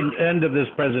tail end of this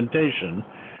presentation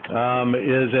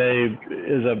is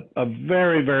a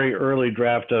very, very early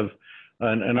draft of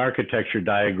an architecture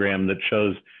diagram that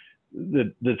shows,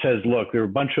 that says, look, there are a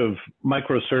bunch of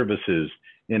microservices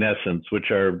in essence,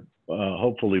 which are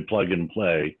hopefully plug and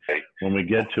play when we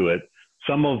get to it.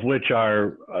 Some of which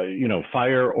are,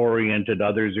 FHIR oriented,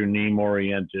 others are NEAM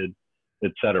oriented,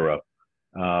 et cetera.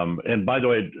 And by the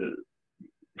way,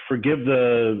 forgive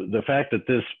the fact that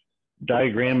this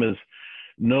diagram is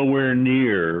nowhere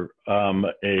near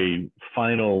a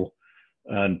final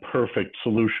and perfect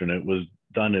solution. It was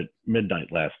done at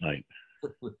midnight last night.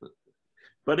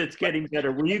 But it's getting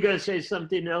better. Were you going to say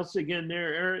something else again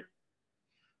there, Eric?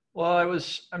 Well,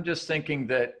 I'm just thinking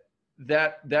that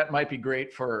might be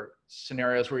great for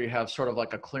scenarios where you have sort of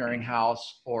like a clearinghouse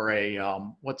or a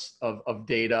of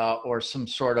data, or some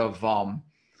sort of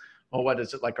what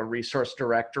is it, like a resource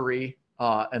directory,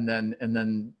 and then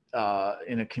in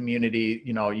a community,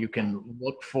 you can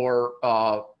look for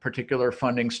particular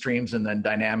funding streams and then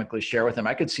dynamically share with them.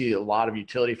 I could see a lot of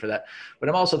utility for that, but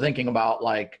I'm also thinking about,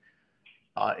 like,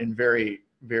 in very,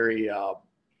 very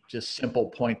just simple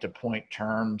point-to-point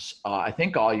terms. I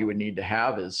think all you would need to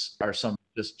have are some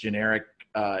just generic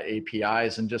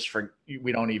APIs, and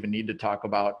we don't even need to talk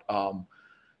about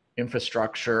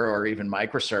infrastructure or even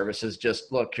microservices.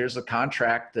 Just look, here's the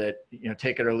contract that,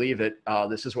 take it or leave it.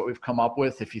 This is what we've come up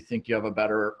with. If you think you have a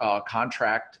better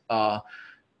contract,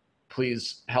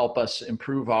 please help us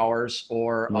improve ours,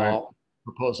 or right.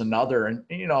 Propose another. And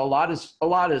a lot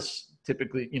is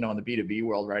typically, in the B2B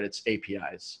world, right? It's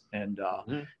APIs, and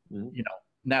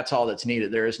and that's all that's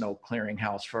needed. There is no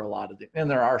clearinghouse for a lot of the, and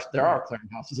there are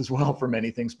clearinghouses as well for many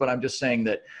things, but I'm just saying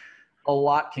that a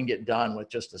lot can get done with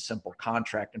just a simple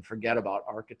contract, and forget about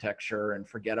architecture and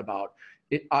forget about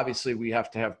it. Obviously, we have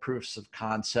to have proofs of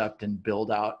concept and build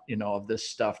out, of this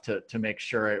stuff to make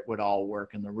sure it would all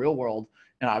work in the real world.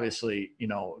 And obviously,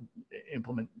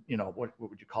 implement, what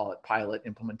would you call it? Pilot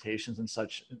implementations and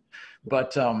such.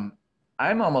 But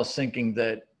I'm almost thinking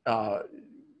that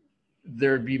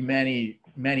there'd be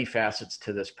many facets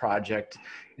to this project,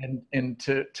 and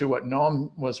to what Noam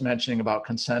was mentioning about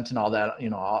consent and all that,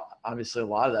 obviously a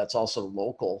lot of that's also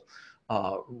local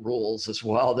rules as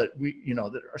well that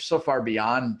that are so far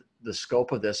beyond the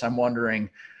scope of this. I'm wondering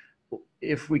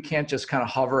if we can't just kind of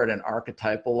hover at an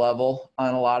archetypal level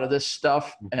on a lot of this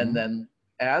stuff, and then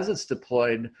as it's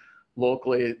deployed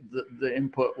locally, the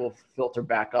input will filter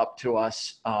back up to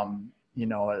us,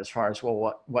 as far as,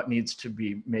 well, what needs to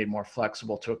be made more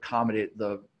flexible to accommodate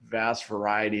the vast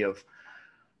variety of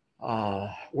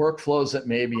workflows that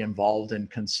may be involved in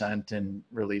consent and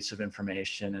release of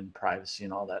information and privacy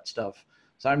and all that stuff.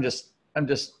 So I'm just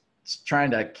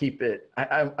trying to keep it.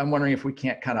 I'm wondering if we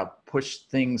can't kind of push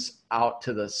things out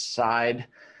to the side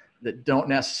that don't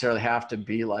necessarily have to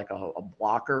be like a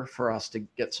blocker for us to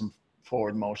get some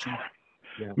forward motion.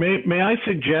 Yeah. May I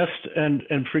suggest, and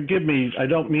forgive me, I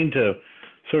don't mean to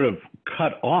sort of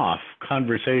cut off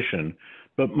conversation,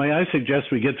 but may I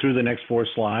suggest we get through the next 4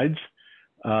 slides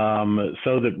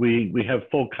so that we have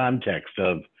full context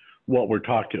of what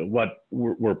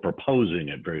we're proposing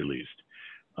at very least.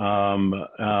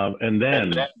 and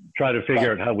then try to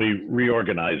figure out how we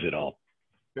reorganize it all.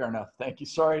 Fair enough. Thank you.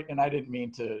 Sorry, and I didn't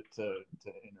mean to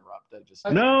interrupt. I just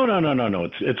no.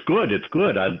 It's good. It's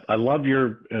good. I love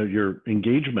your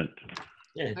engagement.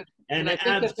 Yeah, and I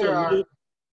think that there are.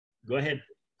 Go ahead.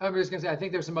 I was just going to say, I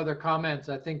think there's some other comments.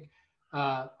 I think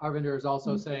Arvinder is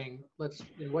also saying, let's,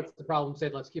 what's the problem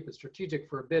state? Let's keep it strategic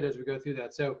for a bit as we go through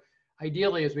that. So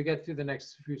ideally, as we get through the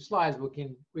next few slides,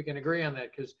 we can agree on that,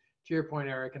 because to your point,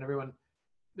 Eric, and everyone,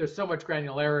 there's so much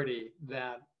granularity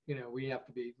that, we have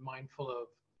to be mindful of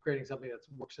creating something that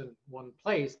works in one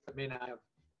place that may not have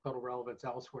total relevance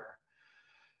elsewhere.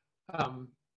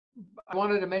 I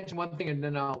wanted to mention one thing, and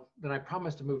then I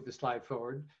promise to move the slide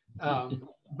forward.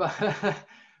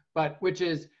 But which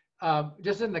is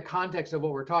just in the context of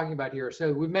what we're talking about here.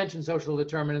 So we've mentioned social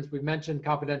determinants, we've mentioned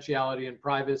confidentiality and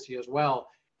privacy as well.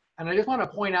 And I just want to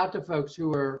point out to folks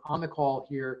who are on the call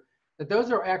here that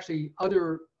those are actually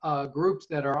other groups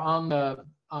that are on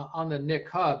the NIC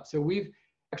hub. So we've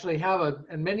actually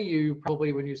and many of you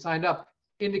probably when you signed up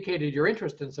indicated your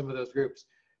interest in some of those groups.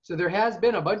 So there has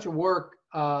been a bunch of work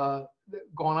going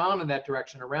on in that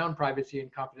direction around privacy and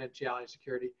confidentiality and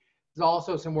security. There's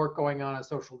also some work going on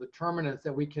social determinants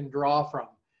that we can draw from.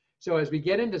 So as we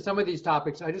get into some of these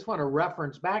topics, I just want to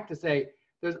reference back to say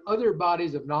there's other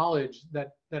bodies of knowledge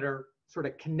that are sort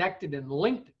of connected and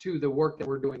linked to the work that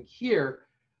we're doing here,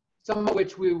 some of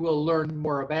which we will learn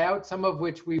more about, some of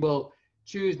which we will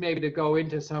choose maybe to go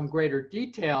into some greater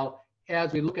detail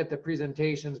as we look at the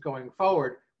presentations going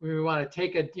forward. We want to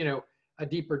take a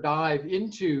deeper dive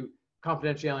into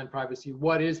confidentiality and privacy,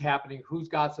 what is happening, who's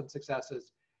got some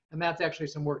successes. And that's actually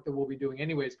some work that we'll be doing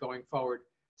anyways going forward.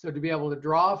 So to be able to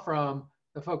draw from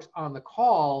the folks on the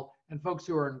call and folks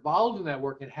who are involved in that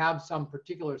work and have some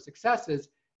particular successes,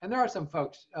 and there are some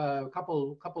folks, a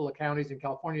couple of counties in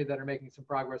California that are making some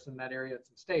progress in that area and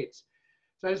some states.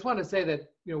 So I just want to say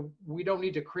that we don't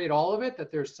need to create all of it, that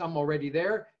there's some already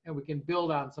there, and we can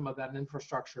build on some of that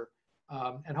infrastructure.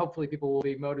 And hopefully people will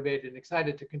be motivated and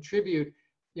excited to contribute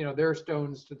their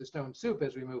stones to the stone soup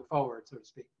as we move forward, so to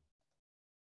speak.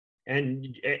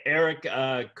 And Eric,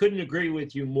 couldn't agree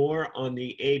with you more on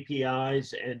the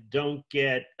APIs, and don't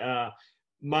get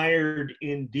mired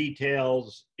in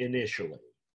details initially.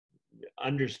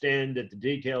 Understand that the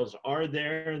details are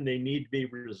there and they need to be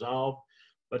resolved,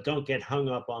 but don't get hung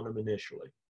up on them initially.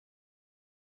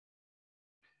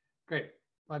 Great.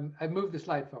 I moved the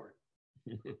slide forward.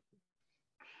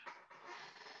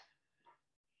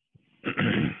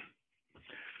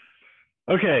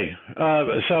 Okay,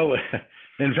 so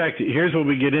in fact, here's where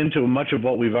we get into much of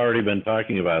what we've already been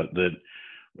talking about, that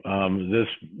this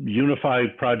Unify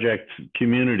project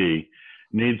community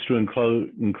needs to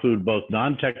include both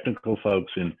non-technical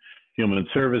folks in human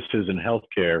services and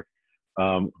healthcare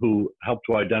who help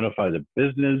to identify the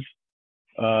business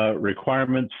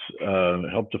requirements,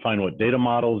 help define what data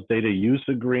models, data use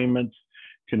agreements,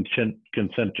 consent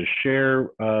to share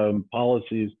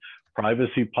policies,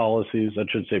 privacy policies. I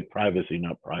should say privacy,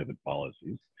 not private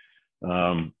policies.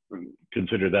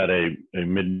 Consider that a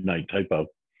midnight typo.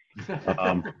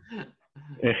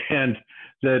 And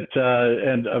that,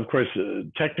 and of course,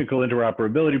 technical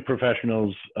interoperability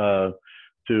professionals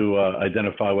to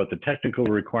identify what the technical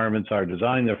requirements are,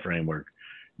 design the framework,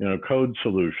 code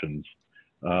solutions,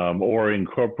 or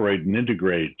incorporate and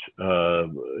integrate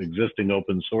existing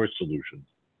open source solutions.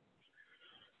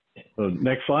 So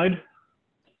next slide.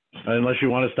 Unless you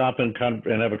want to stop and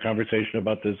have a conversation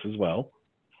about this as well.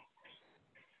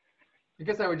 I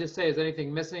guess I would just say, is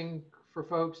anything missing for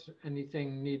folks?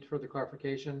 Anything need further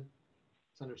clarification?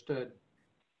 It's understood.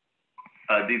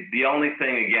 The only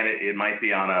thing, again, it might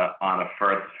be on a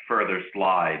further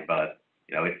slide, but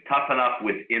it's tough enough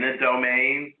within a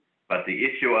domain, but the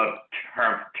issue of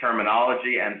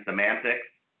terminology and semantics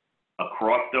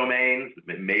across domains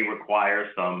may require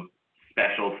some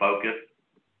special focus.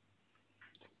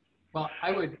 Well,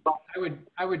 I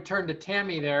would turn to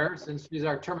Tammy there, since she's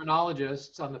our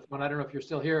terminologist on the phone. I don't know if you're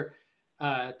still here,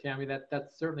 Tammy.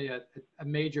 That's certainly a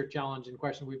major challenge and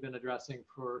question we've been addressing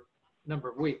for a number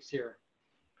of weeks here.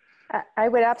 I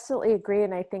would absolutely agree,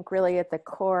 and I think really at the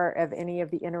core of any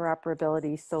of the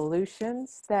interoperability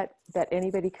solutions that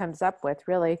anybody comes up with,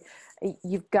 really,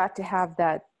 you've got to have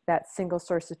that single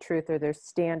source of truth, or there's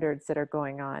standards that are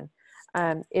going on.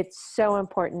 It's so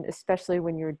important, especially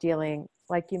when you're dealing,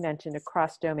 like you mentioned,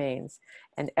 across domains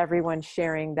and everyone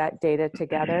sharing that data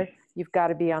together. You've got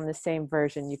to be on the same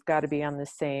version. You've got to be on the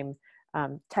same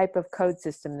type of code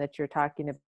system that you're talking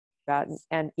about,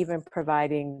 and even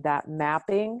providing that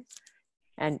mapping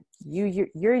And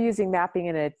you're using mapping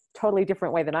in a totally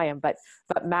different way than I am, but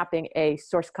mapping a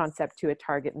source concept to a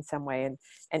target in some way.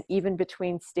 And even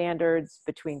between standards,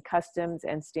 between customs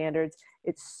and standards,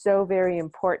 it's so very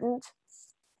important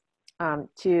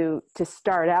to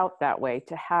start out that way,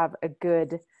 to have a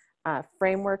good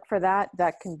framework for that.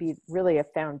 That can be really a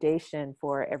foundation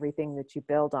for everything that you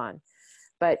build on.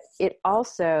 But it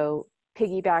also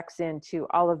piggybacks into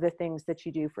all of the things that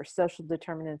you do for social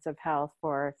determinants of health,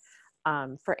 for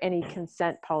any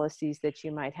consent policies that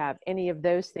you might have, any of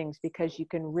those things, because you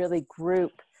can really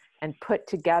group and put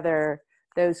together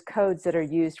those codes that are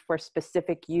used for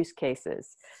specific use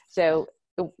cases. So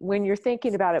when you're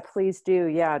thinking about it, please do,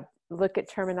 look at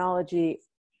terminology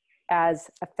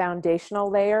as a foundational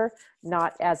layer,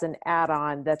 not as an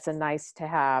add-on that's a nice to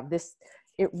have.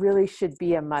 It really should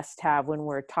be a must-have when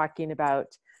we're talking about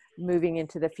moving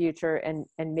into the future and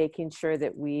making sure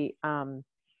that we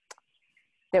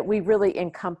really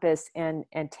encompass and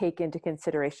take into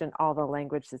consideration all the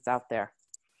language that's out there.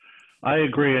 I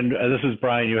agree, and this is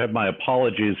Brian. You have my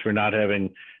apologies for not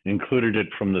having included it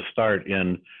from the start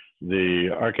in the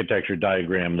architecture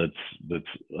diagram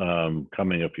that's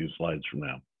coming a few slides from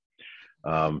now.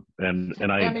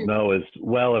 And I know as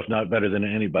well, if not better than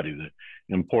anybody, the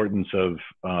importance of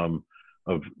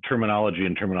terminology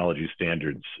and terminology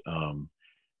standards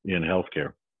in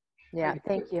healthcare. Yeah,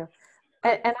 thank you.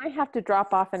 And I have to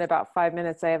drop off in about 5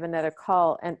 minutes. I have another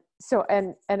call. And so,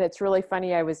 and it's really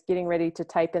funny. I was getting ready to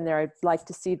type in there. I'd like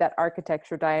to see that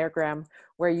architecture diagram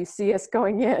where you see us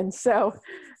going in. So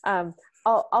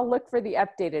I'll look for the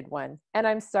updated one. And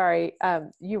I'm sorry,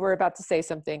 you were about to say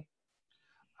something.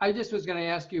 I just was going to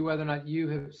ask you whether or not you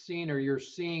have seen or you're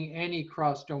seeing any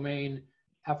cross-domain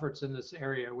efforts in this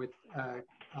area with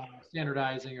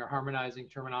standardizing or harmonizing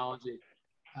terminology.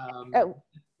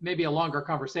 Maybe a longer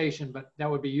conversation, but that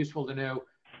would be useful to know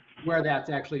where that's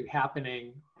actually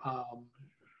happening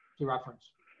to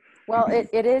reference. Well,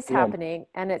 it is happening,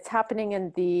 and it's happening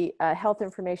in the health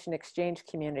information exchange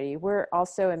community. We're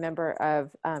also a member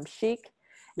of SHIC,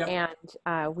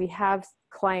 and we have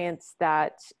clients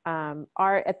that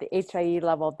are at the HIE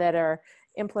level that are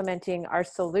implementing our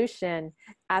solution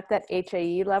at that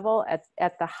HIE level,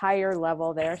 at the higher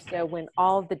level there. So when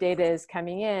all of the data is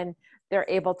coming in, they're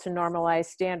able to normalize,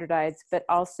 standardize, but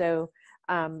also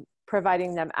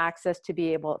providing them access to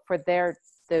be able, for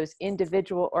those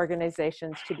individual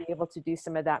organizations to be able to do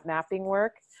some of that mapping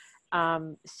work.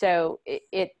 So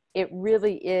it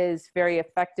really is very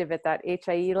effective at that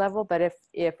HIE level, but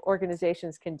if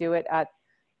organizations can do it at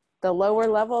the lower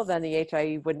level, then the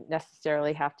HIE wouldn't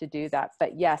necessarily have to do that.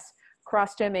 But yes,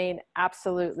 cross-domain,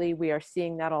 absolutely. We are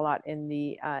seeing that a lot in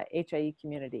the HIE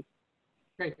community.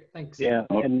 Great, thanks. Yeah,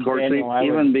 and of course,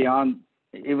 even beyond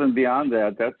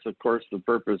that, that's of course the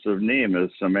purpose of NEAM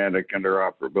is semantic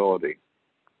interoperability.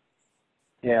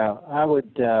 Yeah, I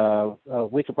would.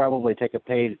 We could probably take a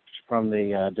page from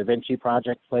the Da Vinci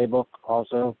Project playbook,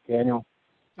 also, Daniel.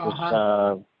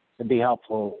 It'd be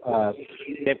helpful.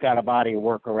 They've got a body of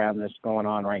work around this going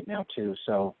on right now too,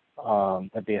 so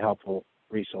that'd be a helpful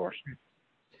resource.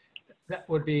 That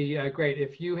would be great.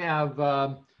 If you have,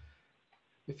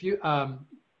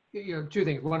 two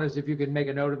things. One is if you could make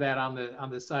a note of that on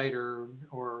the site or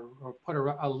put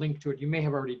a link to it. You may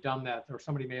have already done that, or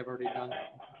somebody may have already done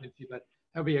that. But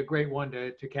that would be a great one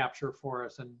to capture for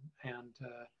us and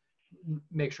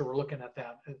make sure we're looking at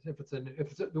that.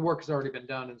 If the work has already been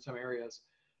done in some areas.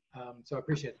 So I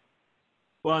appreciate it.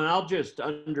 Well, and I'll just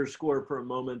underscore for a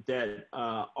moment that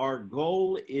our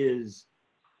goal is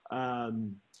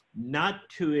not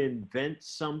to invent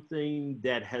something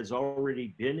that has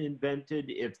already been invented.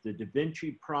 If the Da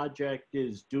Vinci Project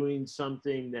is doing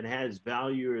something that has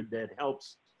value or that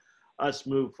helps us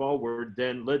move forward,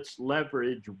 then let's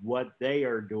leverage what they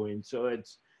are doing. So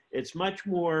it's much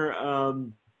more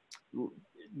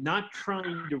not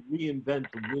trying to reinvent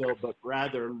the wheel, but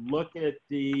rather look at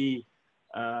the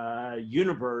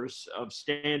universe of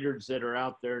standards that are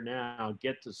out there now,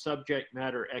 get the subject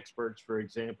matter experts, for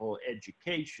example,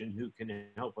 education, who can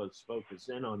help us focus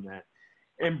in on that,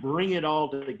 and bring it all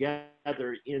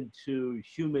together into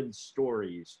human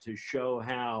stories to show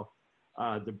how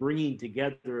the bringing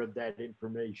together of that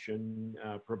information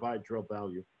provides real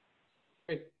value.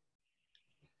 Great.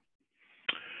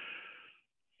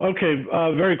 Okay,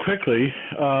 very quickly,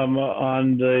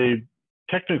 on the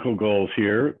technical goals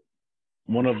here,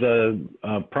 one of the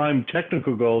prime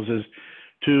technical goals is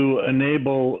to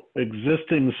enable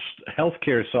existing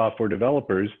healthcare software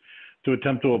developers to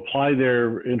attempt to apply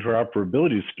their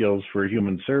interoperability skills for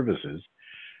human services.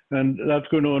 And that's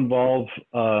going to involve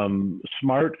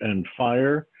SMART and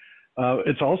FHIR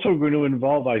It's also going to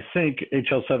involve, I think,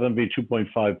 HL7V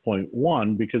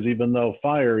 2.5.1, because even though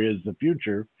fire is the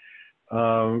future,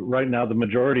 right now the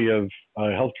majority of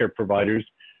healthcare providers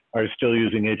are still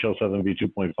using HL7V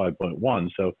 2.5.1.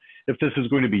 So if this is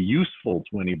going to be useful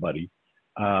to anybody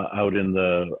out in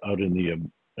the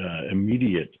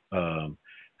immediate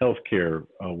healthcare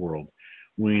world,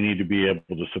 we need to be able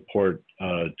to support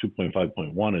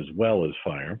 2.5.1 as well as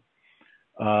fire.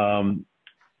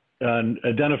 And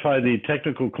identify the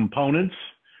technical components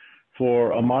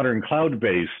for a modern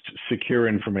cloud-based secure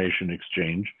information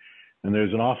exchange. And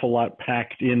there's an awful lot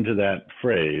packed into that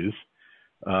phrase.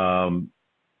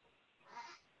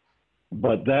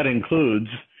 But that includes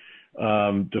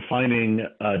defining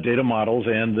data models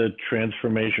and the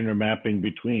transformation or mapping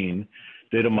between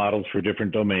data models for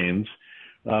different domains,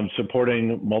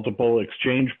 supporting multiple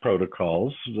exchange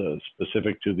protocols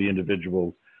specific to the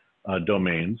individual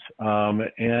domains,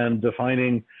 and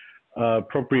defining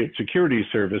appropriate security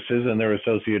services and their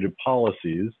associated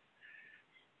policies,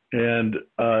 and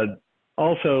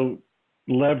also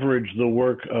leverage the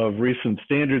work of recent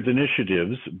standards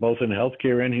initiatives, both in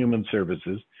healthcare and human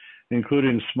services,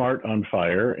 including Smart on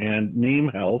Fire and Neem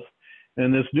Health,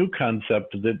 and this new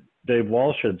concept that Dave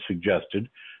Walsh had suggested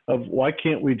of why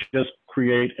can't we just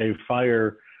create a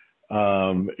fire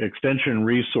extension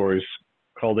resource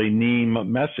called a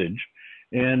Neem message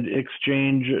and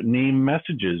exchange Neem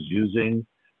messages using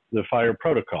the fire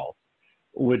protocol,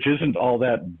 which isn't all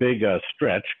that big a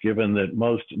stretch given that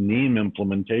most Neem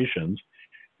implementations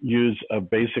use a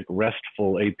basic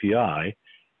RESTful API,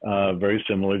 very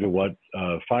similar to what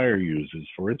Fire uses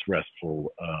for its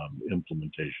RESTful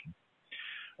implementation.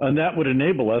 And that would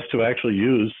enable us to actually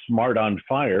use Smart on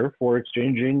Fire for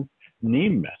exchanging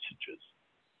Neem messages.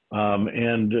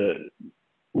 And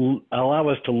allow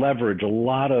us to leverage a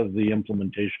lot of the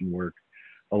implementation work,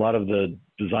 a lot of the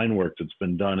design work that's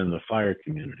been done in the fire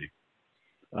community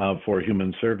for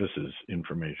human services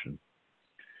information.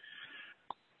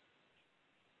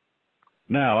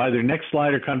 Now, either next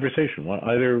slide or conversation,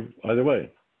 either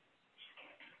way.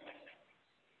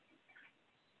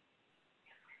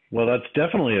 Well, that's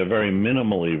definitely a very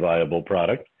minimally viable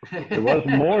product. There was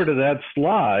more to that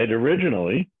slide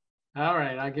originally. All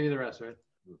right, I'll give you the rest of it.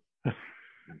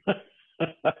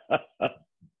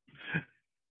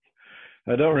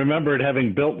 I don't remember it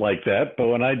having built like that, but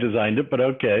when I designed it, but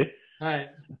okay. All right,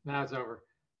 now it's over.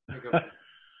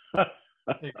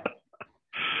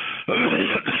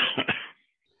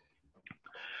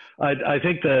 I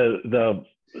think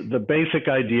the basic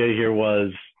idea here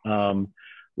was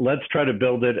let's try to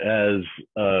build it as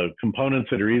components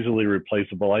that are easily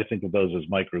replaceable. I think of those as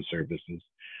microservices.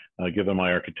 Given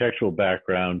my architectural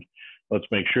background, let's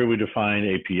make sure we define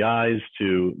APIs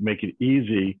to make it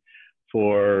easy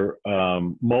for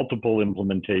multiple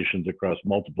implementations across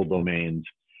multiple domains,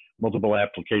 multiple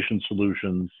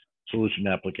solution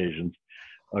applications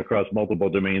across multiple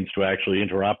domains to actually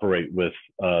interoperate with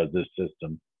this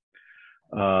system.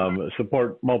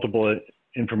 Support multiple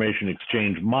information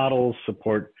exchange models,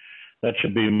 that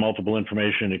should be multiple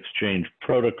information exchange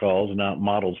protocols, not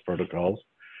models protocols.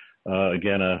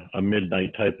 Again, a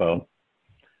midnight typo.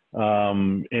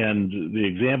 And the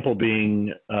example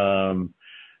being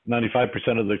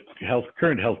 95% of the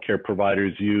current healthcare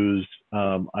providers use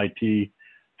IT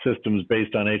systems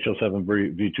based on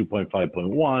HL7V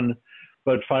 2.5.1,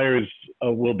 but FHIR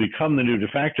will become the new de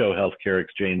facto healthcare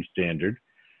exchange standard.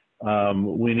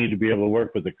 We need to be able to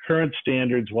work with the current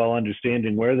standards while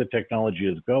understanding where the technology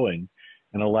is going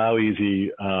and allow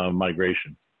easy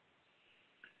migration.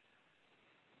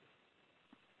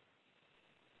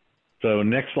 So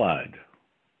next slide.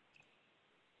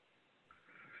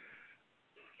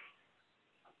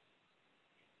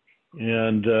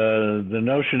 And the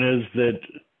notion is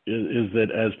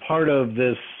that as part of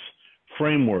this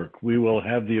framework, we will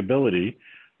have the ability,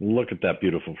 look at that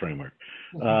beautiful framework.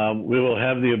 We will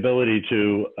have the ability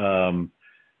to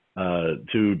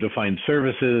define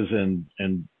services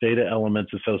and data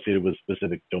elements associated with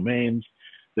specific domains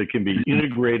that can be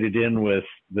integrated in with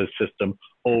the system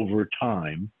over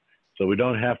time. So we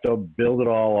don't have to build it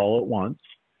all at once,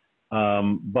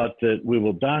 but that we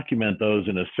will document those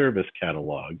in a service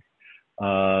catalog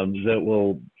that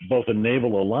will both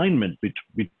enable alignment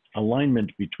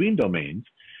between domains.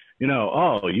 You know,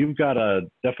 oh, you've got a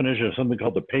definition of something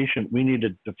called the patient. We need to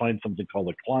define something called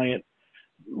a client.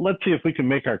 Let's see if we can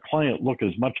make our client look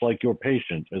as much like your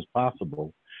patient as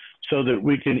possible so that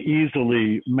we can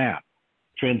easily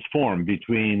transform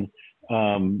between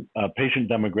patient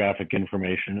demographic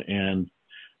information and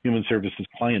human services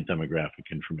client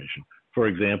demographic information, for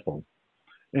example.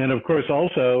 And of course,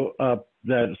 also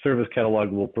that service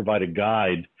catalog will provide a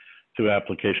guide to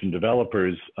application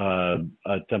developers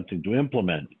attempting to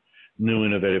implement new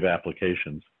innovative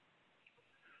applications.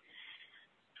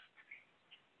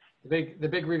 The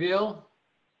big reveal?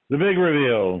 The big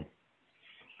reveal.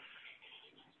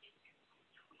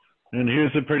 And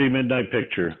here's a pretty midnight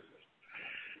picture.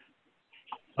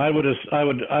 I would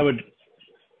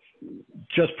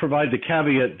just provide the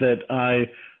caveat that I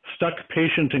stuck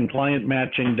patient and client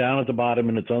matching down at the bottom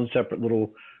in its own separate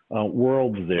little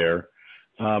world there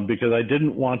because I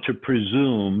didn't want to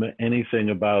presume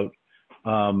anything about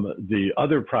the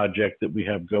other project that we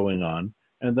have going on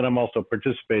and that I'm also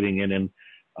participating in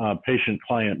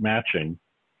patient-client matching,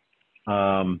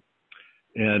 and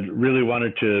really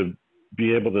wanted to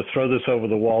be able to throw this over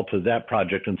the wall to that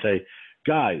project and say,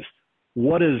 guys,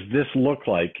 what does this look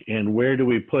like and where do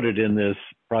we put it in this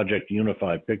Project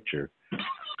Unify picture?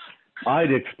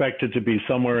 I'd expect it to be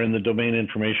somewhere in the Domain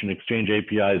Information Exchange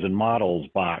APIs and Models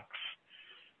box,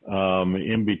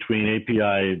 in between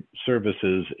API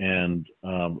services and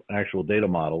actual data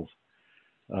models.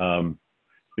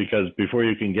 Because before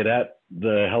you can get at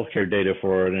the healthcare data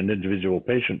for an individual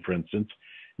patient, for instance,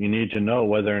 you need to know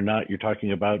whether or not you're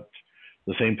talking about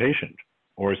the same patient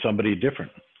or somebody different.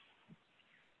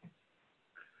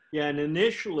 Yeah, and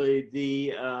initially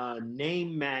the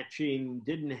name matching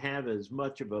didn't have as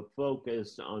much of a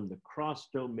focus on the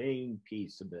cross-domain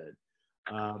piece of it.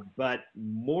 But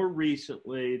more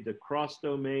recently, the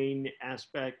cross-domain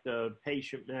aspect of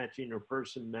patient matching or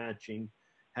person matching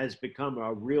has become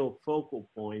a real focal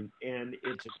point, and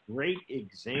it's a great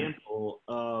example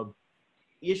of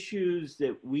issues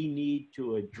that we need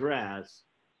to address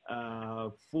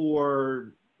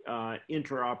for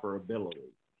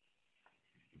interoperability.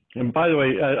 And by the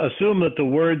way, assume that the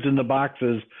words in the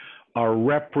boxes are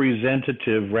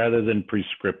representative rather than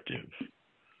prescriptive.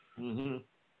 Mm-hmm.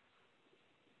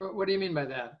 What do you mean by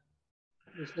that?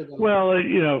 Well,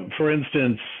 you know, for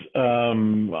instance,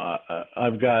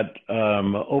 I've got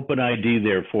OpenID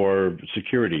there for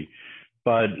security,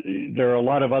 but there are a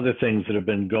lot of other things that have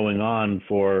been going on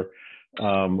for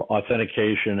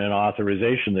authentication and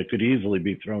authorization that could easily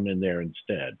be thrown in there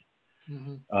instead.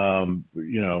 Mm-hmm.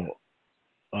 You know,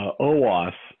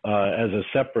 OAuth as a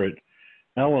separate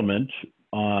element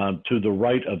to the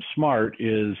right of SMART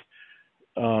is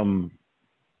a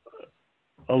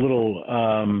little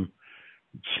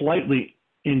slightly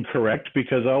incorrect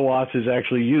because OAuth is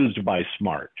actually used by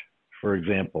SMART, for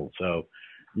example. So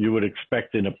you would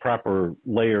expect in a proper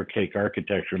layer cake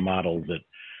architecture model that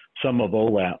some of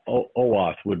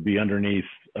OAuth would be underneath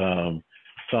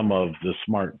some of the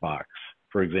SMART box,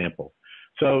 for example.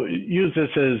 So use this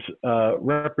as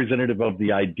representative of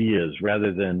the ideas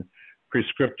rather than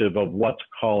prescriptive of what's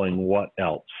calling what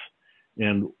else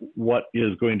and what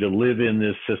is going to live in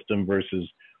this system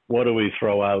versus what do we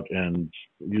throw out and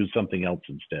use something else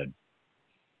instead.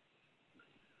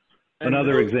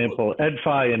 Another example,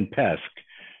 EdFi and PESC.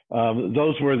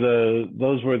 Those were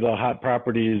the hot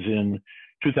properties in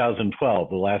 2012,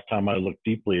 the last time I looked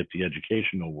deeply at the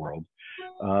educational world.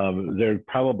 There are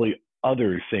probably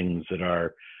other things that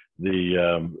are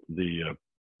the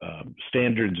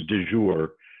standards du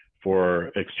jour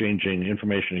for exchanging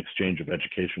information exchange of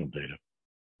educational data.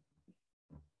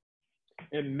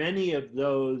 And many of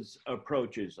those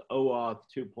approaches, OAuth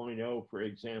 2.0, for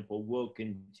example, will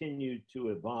continue to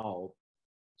evolve.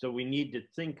 So we need to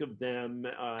think of them,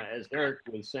 as Eric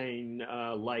was saying,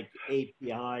 like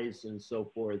APIs and so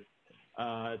forth,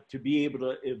 to be able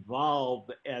to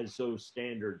evolve as those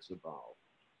standards evolve.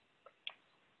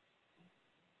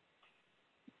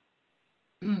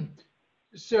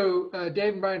 So,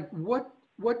 Dave and Brian, what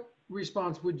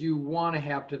response would you want to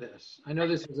have to this? I know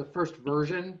this is a first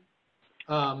version.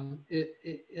 In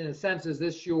a sense, is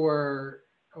this your,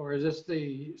 or is this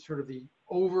the sort of the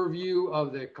overview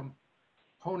of the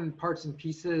component parts and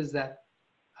pieces that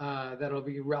that'll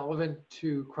be relevant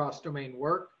to cross-domain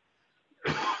work?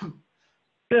 Yeah,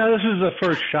 this is the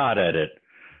first shot at it,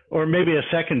 or maybe a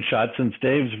second shot since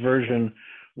Dave's version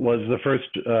was the first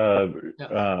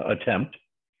attempt.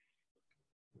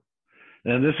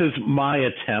 And this is my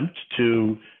attempt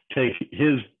to take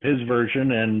his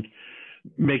version and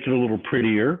make it a little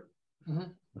prettier.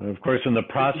 Mm-hmm. Of course, in the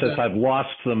process, I've lost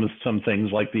some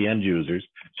things like the end users.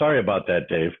 Sorry about that,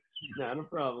 Dave. Not a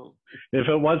problem. If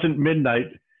it wasn't midnight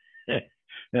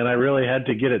and I really had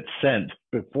to get it sent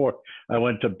before I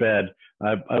went to bed,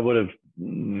 I would have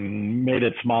made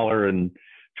it smaller and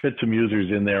fit some users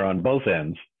in there on both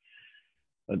ends.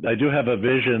 I do have a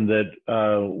vision that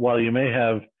while you may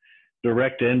have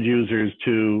direct end users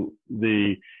to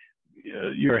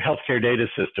your healthcare data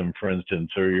system, for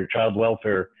instance, or your child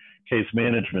welfare case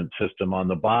management system on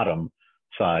the bottom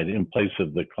side in place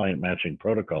of the client matching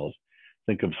protocols.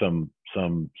 Think of some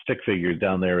stick figures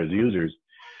down there as users.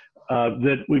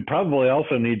 That we probably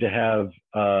also need to have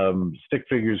stick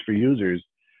figures for users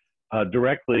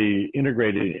directly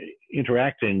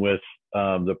interacting with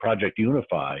the Project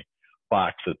Unify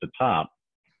box at the top,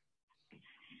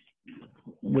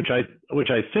 which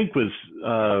I think was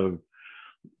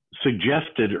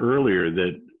suggested earlier,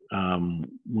 that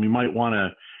we might want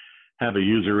to have a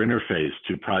user interface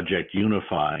to Project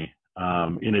Unify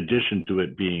in addition to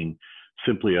it being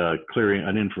simply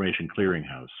an information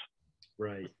clearinghouse.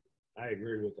 Right. I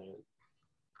agree with that.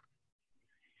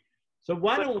 So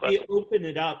why don't we open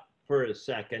it up for a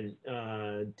second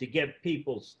to get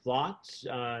people's thoughts?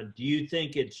 Do you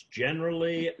think it's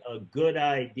generally a good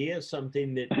idea,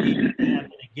 something that needs to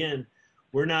happen? Again,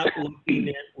 we're not looking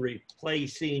at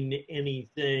replacing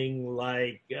anything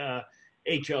like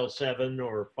HL7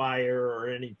 or fire or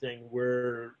anything.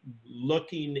 We're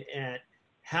looking at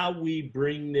how we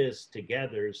bring this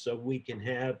together so we can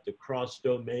have the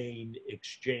cross-domain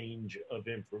exchange of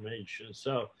information.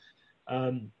 So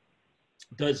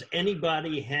does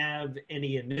anybody have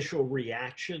any initial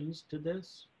reactions to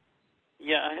this?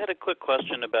 Yeah, I had a quick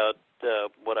question about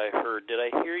what I heard. Did I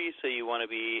hear you say you want to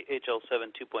be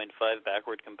HL7 2.5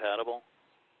 backward compatible?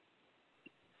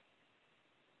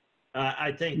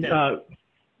 I think that...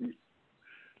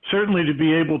 certainly to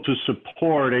be able to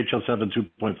support HL7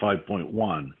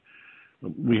 2.5.1.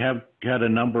 We have had a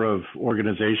number of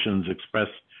organizations express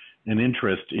an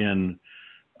interest in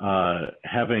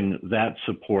having that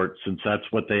support, since that's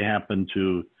what they happen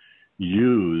to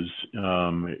use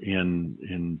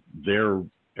in their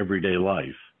everyday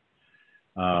life.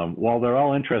 While they're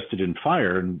all interested in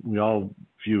fire, and we all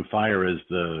view fire as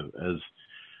the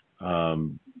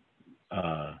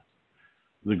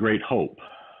great hope,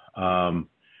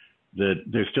 that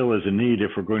there still is a need,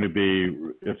 if we're going to be,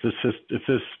 if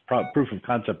this proof of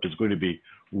concept is going to be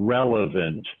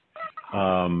relevant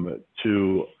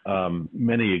to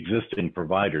many existing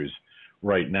providers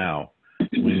right now,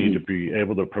 we need to be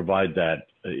able to provide that,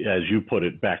 as you put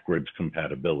it, backwards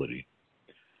compatibility.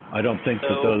 I don't think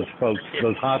that those folks,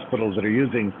 those hospitals that are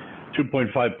using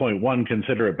 2.5.1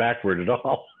 consider it backward at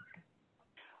all.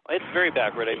 It's very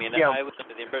backward. I mean, I was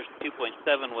under the impression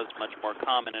 2.7 was much more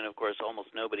common, and of course, almost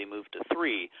nobody moved to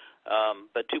 3.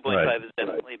 But 2.5 is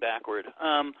definitely backward.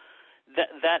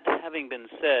 That having been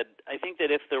said, I think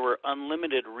that if there were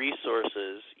unlimited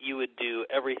resources, you would do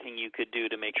everything you could do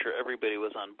to make sure everybody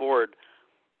was on board.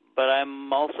 But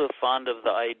I'm also fond of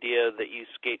the idea that you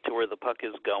skate to where the puck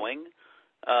is going.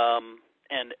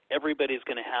 And everybody's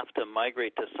going to have to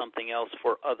migrate to something else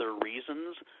for other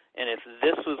reasons. And if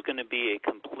this was going to be a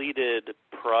completed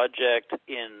project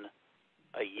in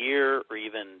a year or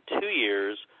even 2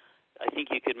 years, I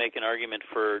think you could make an argument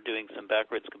for doing some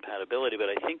backwards compatibility. But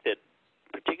I think that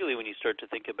particularly when you start to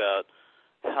think about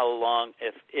how long,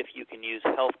 if you can use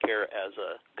healthcare as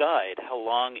a guide, how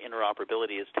long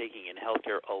interoperability is taking in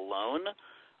healthcare alone,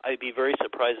 I'd be very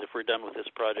surprised if we're done with this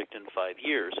project in 5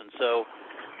 years. And so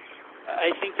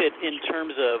I think that in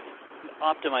terms of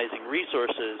optimizing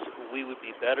resources, we would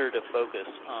be better to focus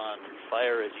on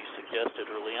fire, as you suggested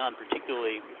early on,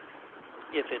 particularly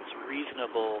if it's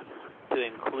reasonable to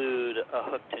include a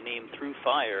hook to NIM through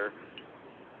fire.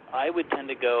 I would tend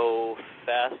to go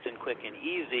fast and quick and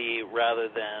easy rather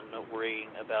than worrying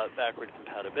about backward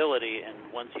compatibility.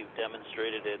 And once you've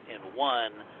demonstrated it in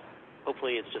one,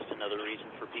 hopefully it's just another reason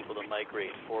for people to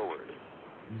migrate forward.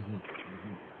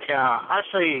 Yeah,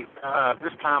 actually,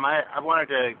 this time I wanted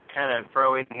to kind of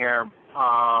throw in here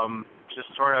just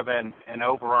sort of an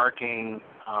overarching,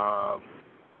 I'll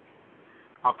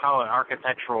call it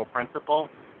architectural principle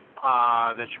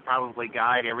that should probably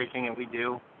guide everything that we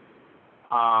do,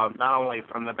 not only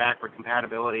from the backward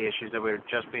compatibility issues that were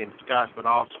just being discussed, but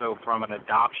also from an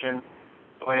adoption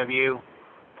point of view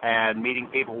and meeting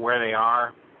people where they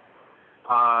are.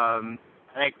 I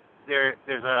think there's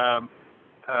the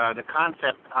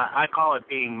concept, I call it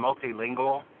being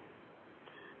multilingual.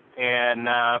 And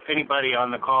if anybody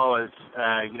on the call has,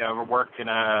 ever worked in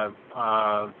a,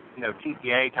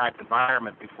 TPA type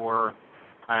environment before,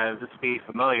 this will be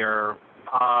familiar.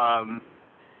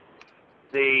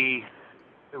 The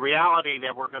reality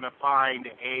that we're going to find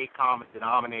a common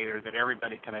denominator that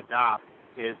everybody can adopt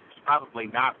is probably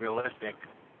not realistic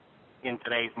in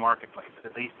today's marketplace,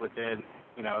 at least within,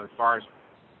 as far as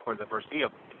for the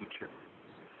foreseeable future.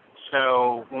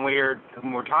 So when we're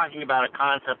talking about a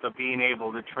concept of being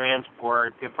able to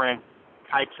transport different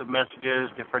types of messages,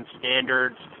 different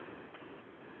standards,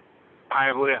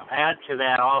 I would add to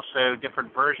that also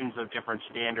different versions of different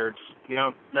standards. You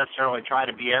don't necessarily try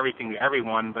to be everything to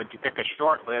everyone, but you pick a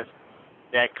short list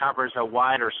that covers a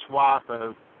wider swath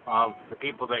of the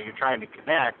people that you're trying to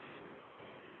connect.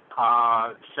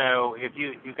 So if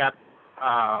you've got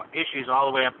issues all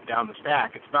the way up and down the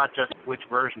stack, it's not just which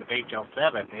version of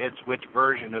HL7, it's which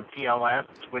version of TLS,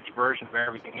 it's which version of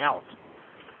everything else.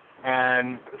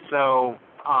 And so,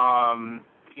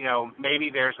 you know, maybe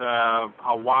there's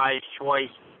a wise choice,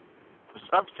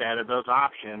 a subset of those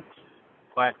options,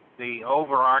 but the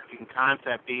overarching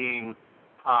concept being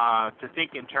to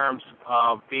think in terms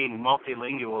of being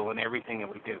multilingual in everything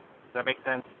that we do. Does that make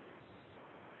sense?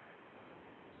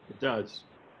 It does.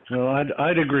 No,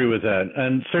 I'd agree with that.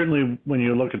 And certainly when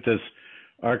you look at this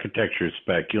architecture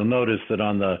spec, you'll notice that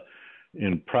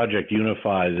in Project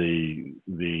Unify,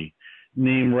 the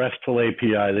NIM RESTful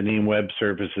API, the NIM Web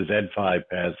Services, Ed5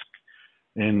 PASC,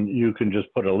 and you can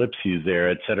just put ellipses there,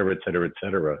 et cetera, et cetera, et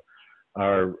cetera,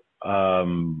 are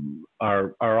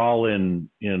all in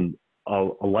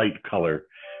a light color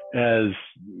as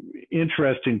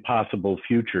interesting possible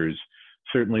futures.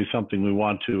 Certainly something we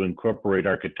want to incorporate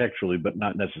architecturally, but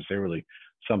not necessarily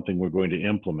something we're going to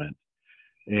implement.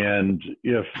 And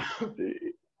if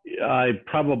I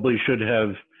probably should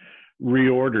have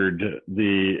reordered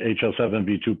the HL7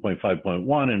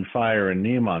 v2.5.1 and Fire and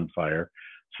NIM on Fire,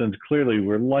 since clearly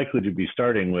we're likely to be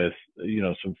starting with, you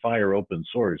know, some Fire open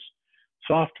source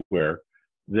software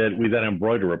that we then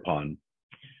embroider upon.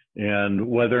 And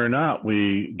whether or not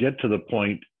we get to the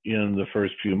point in the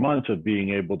first few months of being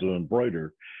able to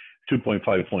embroider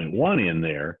 2.5.1 in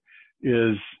there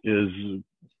is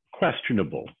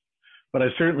questionable. But I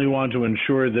certainly want to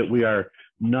ensure that we are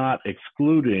not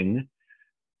excluding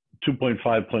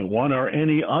 2.5.1 or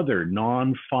any other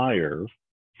non-Fire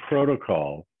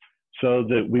protocol so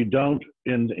that we don't,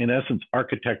 in essence,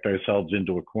 architect ourselves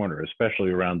into a corner,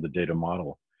 especially around the data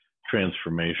model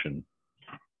transformation.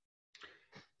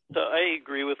 So I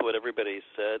agree with what everybody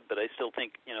said, but I still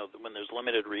think, you know, when there's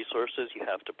limited resources, you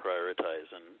have to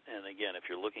prioritize. And again, if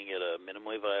you're looking at a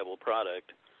minimally viable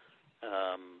product,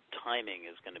 timing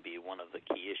is going to be one of the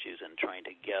key issues, and trying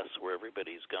to guess where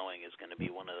everybody's going is going to be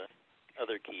one of the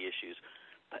other key issues.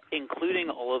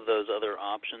 Including all of those other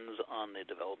options on the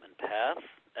development path,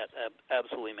 that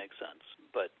absolutely makes sense.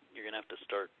 But you're going to have to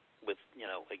start with, you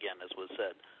know, again, as was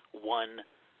said, one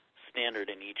standard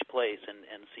in each place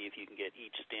and see if you can get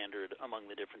each standard among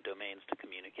the different domains to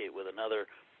communicate with another,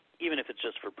 even if it's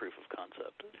just for proof of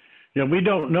concept. Yeah, we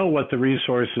don't know what the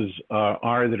resources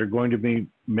are that are going to be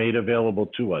made available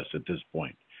to us at this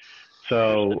point.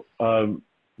 So,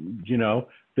 you know,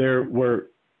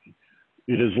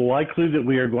 it is likely that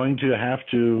we are going to have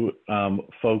to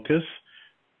focus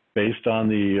based on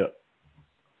the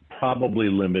probably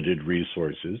limited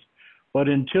resources. But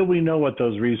until we know what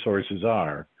those resources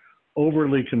are,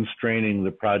 overly constraining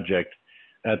the project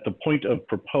at the point of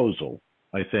proposal,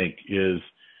 I think, is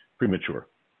premature.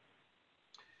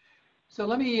 So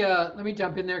let me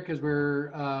jump in there because we're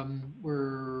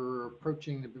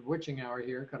approaching the bewitching hour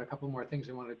here. Got a couple more things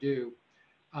I want to do.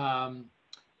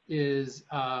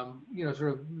 You know,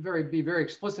 sort of be very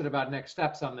explicit about next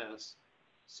steps on this.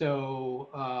 So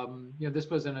you know, this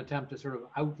was an attempt to sort of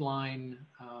outline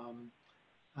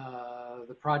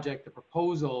the project, the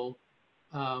proposal.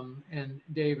 And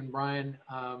Dave and Brian,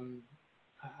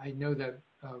 I know that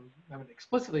I haven't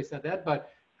explicitly said that, but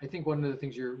I think one of the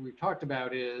things we've talked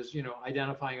about is, you know,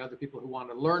 identifying other people who want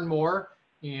to learn more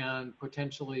and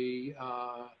potentially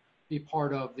be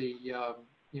part of the,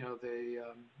 you know,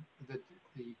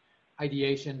 the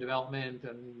ideation, development,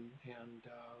 and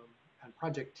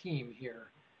project team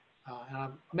here. And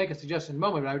I'll make a suggestion in a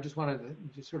moment, but I just wanted to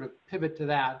just sort of pivot to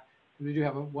that. We do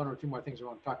have one or two more things we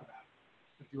want to talk about.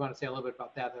 If you want to say a little bit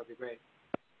about that, that would be great.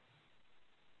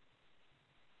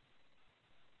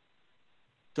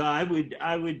 So I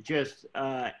would just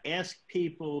ask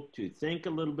people to think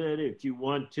a little bit. If you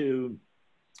want to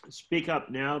speak up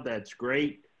now, that's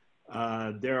great.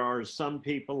 There are some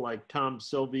people like Tom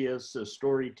Silvius, a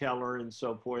storyteller and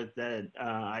so forth, that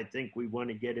I think we want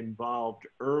to get involved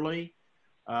early.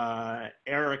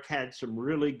 Eric had some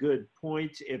really good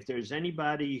points. If there's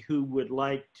anybody who would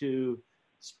like to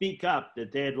speak up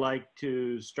that they'd like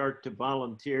to start to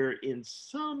volunteer in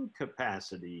some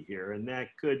capacity here, and that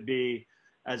could be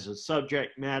as a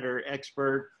subject matter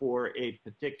expert for a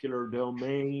particular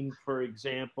domain, for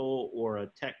example, or a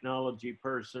technology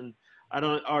person.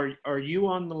 Are you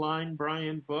on the line,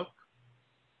 Brian Book?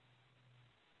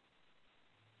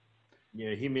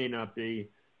 Yeah, he may not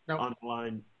be on the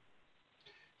line.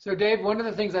 So Dave, one of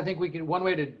the things I think one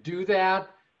way to do that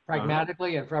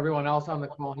pragmatically and for everyone else on the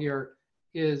call here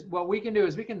is what we can do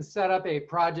is we can set up a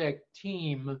project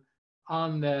team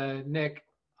on the NIC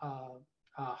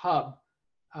hub.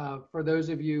 For those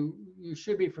of you, you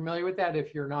should be familiar with that.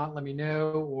 If you're not, let me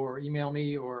know, or email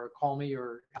me, or call me,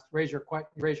 or raise your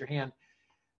hand.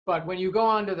 But when you go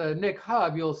onto the NIC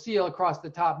hub, you'll see across the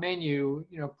top menu,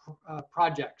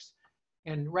 projects.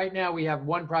 And right now we have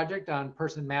one project on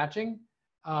person matching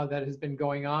that has been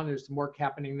going on. There's some work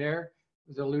happening there,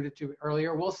 as alluded to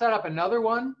earlier. We'll set up another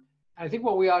one. I think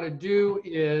what we ought to do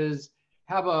is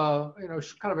have a,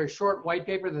 kind of a short white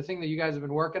paper, the thing that you guys have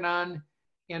been working on,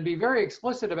 and be very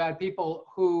explicit about people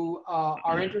who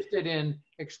are interested in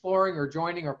exploring or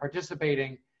joining or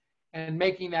participating, and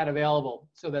making that available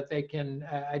so that they can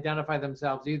identify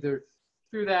themselves either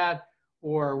through that,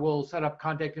 or we'll set up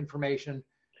contact information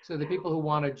so the people who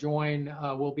want to join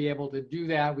will be able to do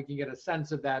that. We can get a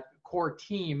sense of that core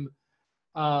team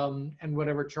and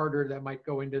whatever charter that might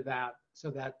go into that,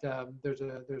 so that there's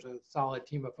a solid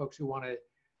team of folks who want to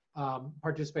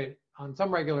participate on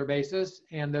some regular basis,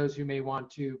 and those who may want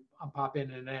to pop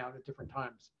in and out at different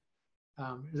times.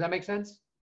 Does that make sense?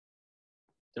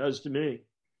 Does to me.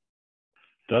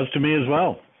 Does to me as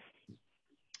well.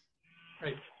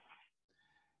 Great.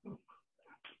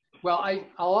 Well,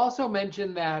 I'll also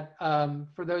mention that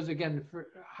for those, again,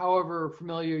 however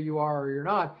familiar you are or you're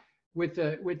not with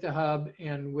the hub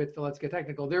and with the Let's Get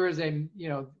Technical, there is a,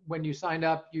 when you signed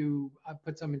up, you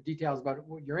put some details about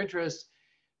your interests.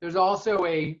 There's also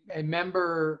a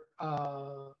member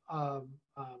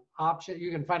option.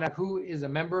 You can find out who is a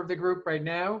member of the group right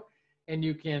now, and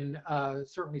you can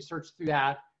certainly search through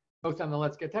that, both on the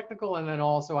Let's Get Technical and then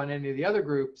also on any of the other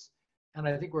groups. And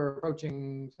I think we're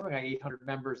approaching something like 800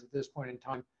 members at this point in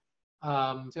time.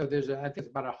 So there's, I think it's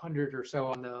about 100 or so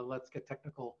on the Let's Get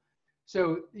Technical.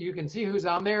 So you can see who's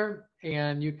on there,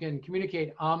 and you can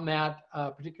communicate on that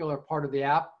particular part of the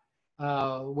app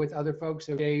with other folks.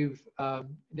 So Dave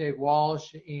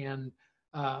Walsh and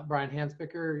Brian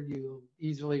Hanspicker, you'll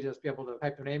easily just be able to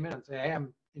type their name in and say, hey,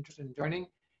 I'm interested in joining.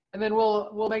 And then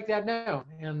we'll make that known.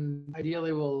 And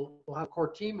ideally we'll have a core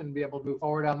team and be able to move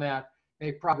forward on that,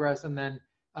 make progress, and then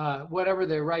whatever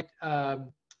the right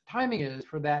timing is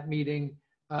for that meeting,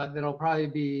 that'll probably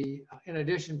be in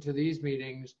addition to these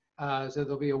meetings. So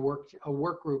there'll be a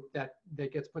work group that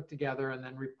gets put together and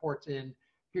then reports in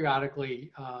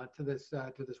periodically to this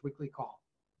weekly call.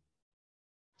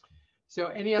 So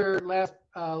any other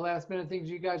last minute things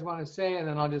you guys want to say, and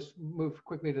then I'll just move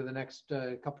quickly to the next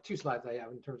two slides I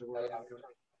have in terms of where I'm going.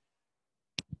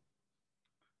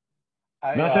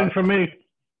 Nothing from me.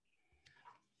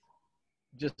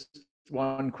 Just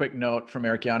one quick note from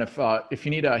Eric Jan. If you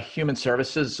need a human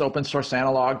services open source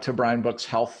analog to Brian Book's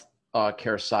health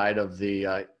care side of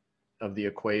the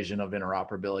equation of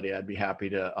interoperability, I'd be happy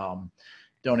to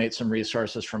donate some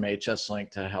resources from HS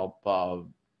Link to help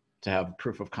to have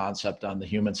proof of concept on the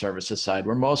human services side.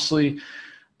 We're mostly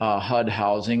HUD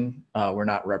housing. We're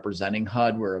not representing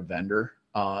HUD. We're a vendor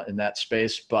in that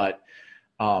space, but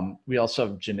we also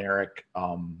have generic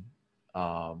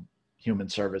human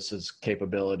services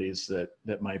capabilities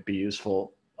that might be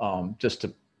useful. Just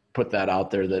to put that out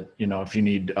there, that if you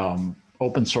need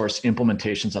open source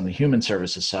implementations on the human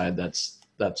services side, that's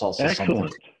also excellent.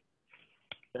 Something.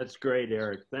 That's great,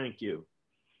 Eric. Thank you.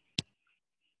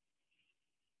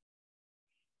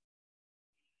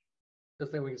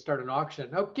 Just think we can start an auction.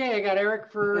 Okay, I got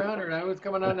Eric for 100. I know what's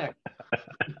coming on next.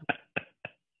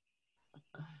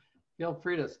 Feel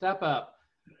free to step up.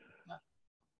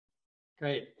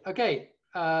 Great. Okay,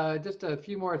 just a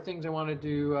few more things I wanted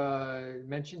to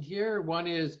mention here. One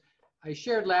is I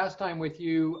shared last time with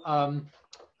you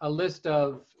a list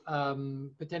of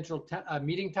potential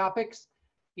meeting topics,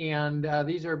 and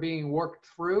these are being worked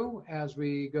through as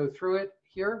we go through it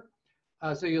here.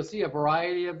 So you'll see a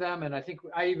variety of them, and I think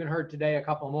I even heard today a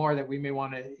couple more that we may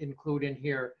want to include in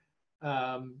here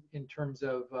in terms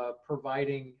of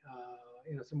providing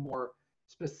some more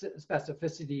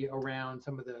specificity around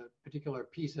some of the particular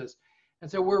pieces. And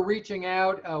so we're reaching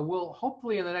out. We'll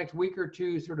hopefully in the next week or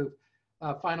two sort of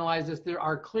finalize this. There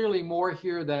are clearly more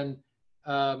here than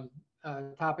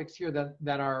topics here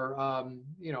that are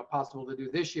possible to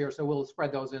do this year. So we'll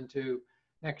spread those into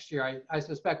next year. I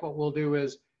suspect what we'll do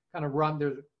is kind of run.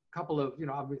 There's a couple of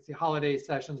obviously holiday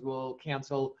sessions. We'll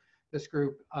cancel this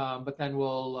group, but then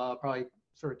we'll probably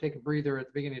sort of take a breather at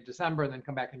the beginning of December and then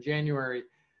come back in January.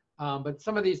 But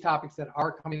some of these topics that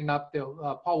are coming up,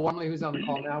 Paul Wormley, who's on the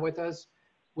call now with us,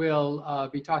 will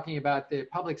be talking about the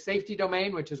public safety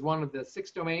domain, which is one of the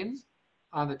 6 domains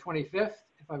on the 25th,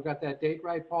 if I've got that date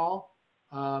right, Paul.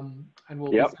 And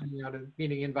we'll be sending out a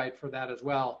meeting invite for that as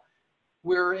well.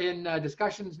 We're in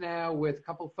discussions now with a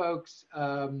couple folks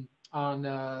on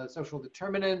social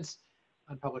determinants,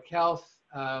 on public health.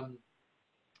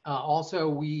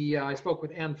 Also, I spoke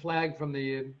with Ann Flagg from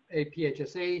the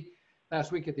APHSA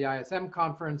last week at the ISM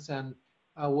conference, and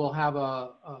we'll have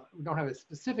we don't have a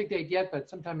specific date yet, but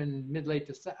sometime in mid-late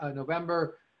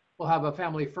November, we'll have a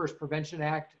Family First Prevention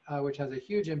Act, which has a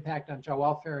huge impact on child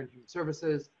welfare and human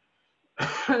services.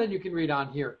 And then you can read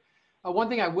on here. One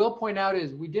thing I will point out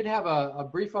is we did have a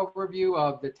brief overview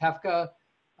of the TEFCA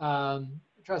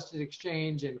Trusted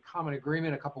Exchange and Common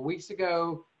Agreement a couple weeks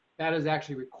ago. That is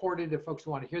actually recorded if folks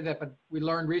want to hear that, but we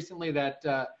learned recently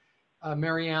that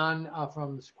Marianne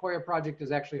from the Sequoia Project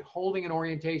is actually holding an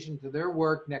orientation to their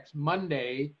work next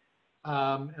Monday.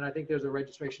 And I think there's a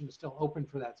registration still open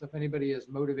for that. So if anybody is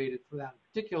motivated for that in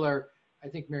particular, I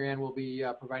think Marianne will be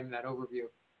providing that overview.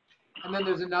 And then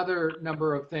there's another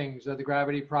number of things. The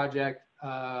Gravity Project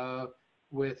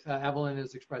with Evelyn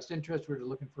has expressed interest. We're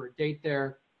looking for a date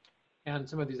there. And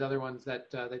some of these other ones that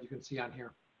you can see on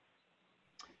here.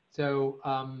 So,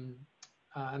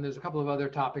 and there's a couple of other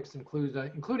topics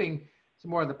including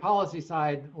some more of the policy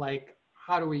side, like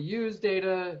how do we use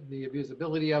data, the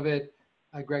abusability of it.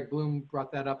 Greg Bloom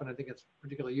brought that up, and I think it's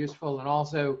particularly useful. And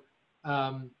also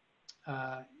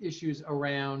issues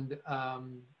around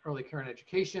early care and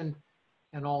education,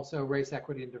 and also race,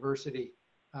 equity, and diversity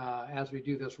as we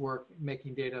do this work,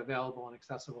 making data available and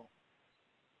accessible.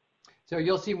 So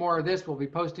you'll see more of this. We'll be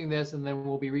posting this, and then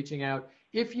we'll be reaching out.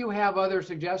 If you have other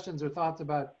suggestions or thoughts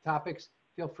about topics,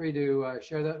 feel free to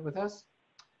share that with us.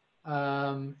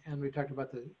 And we talked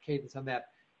about the cadence on that.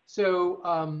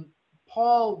 So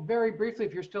Paul, very briefly,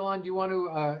 if you're still on, do you want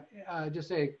to just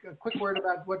say a quick word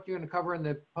about what you're going to cover in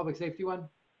the public safety one?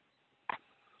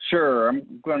 Sure.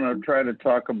 I'm going to try to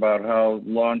talk about how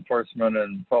law enforcement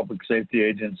and public safety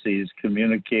agencies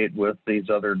communicate with these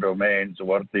other domains,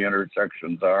 what the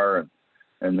intersections are,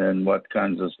 and then what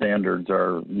kinds of standards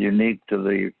are unique to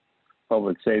the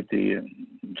public safety and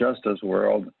justice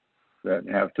world that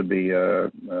have to be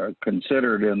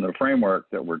considered in the framework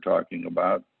that we're talking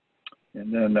about.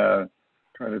 And then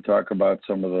try to talk about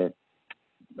some of the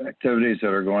activities that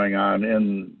are going on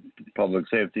in public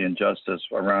safety and justice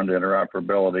around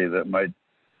interoperability that might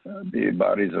be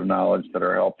bodies of knowledge that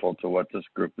are helpful to what this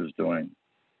group is doing.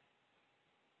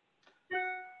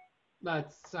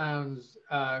 That sounds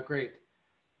great.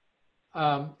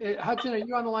 Hudson, are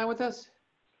you on the line with us?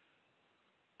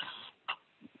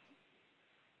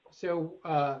 So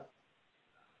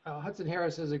Hudson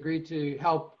Harris has agreed to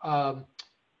help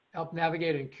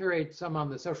navigate and curate some on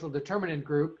the social determinant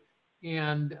group,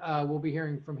 and we'll be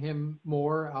hearing from him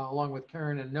more along with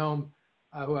Karen and Noam,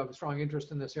 who have a strong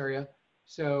interest in this area.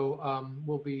 So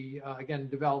we'll be again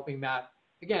developing that.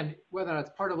 Again, whether it's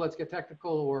part of Let's Get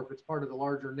Technical or if it's part of the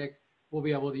larger NIC, we'll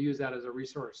be able to use that as a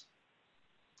resource.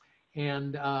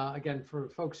 And again, for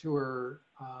folks who are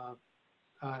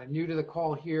new to the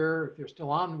call here, if you're still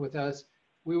on with us,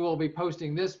 we will be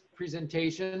posting this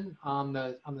presentation on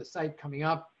the site coming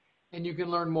up, and you can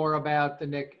learn more about the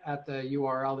NIC at the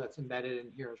URL that's embedded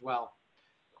in here as well.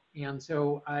 And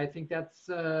so I think that's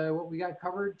what we got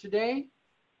covered today.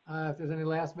 If there's any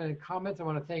last minute comments, I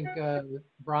want to thank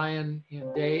Brian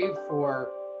and Dave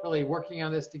for really working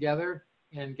on this together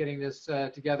and getting this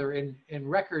together in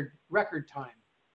record time.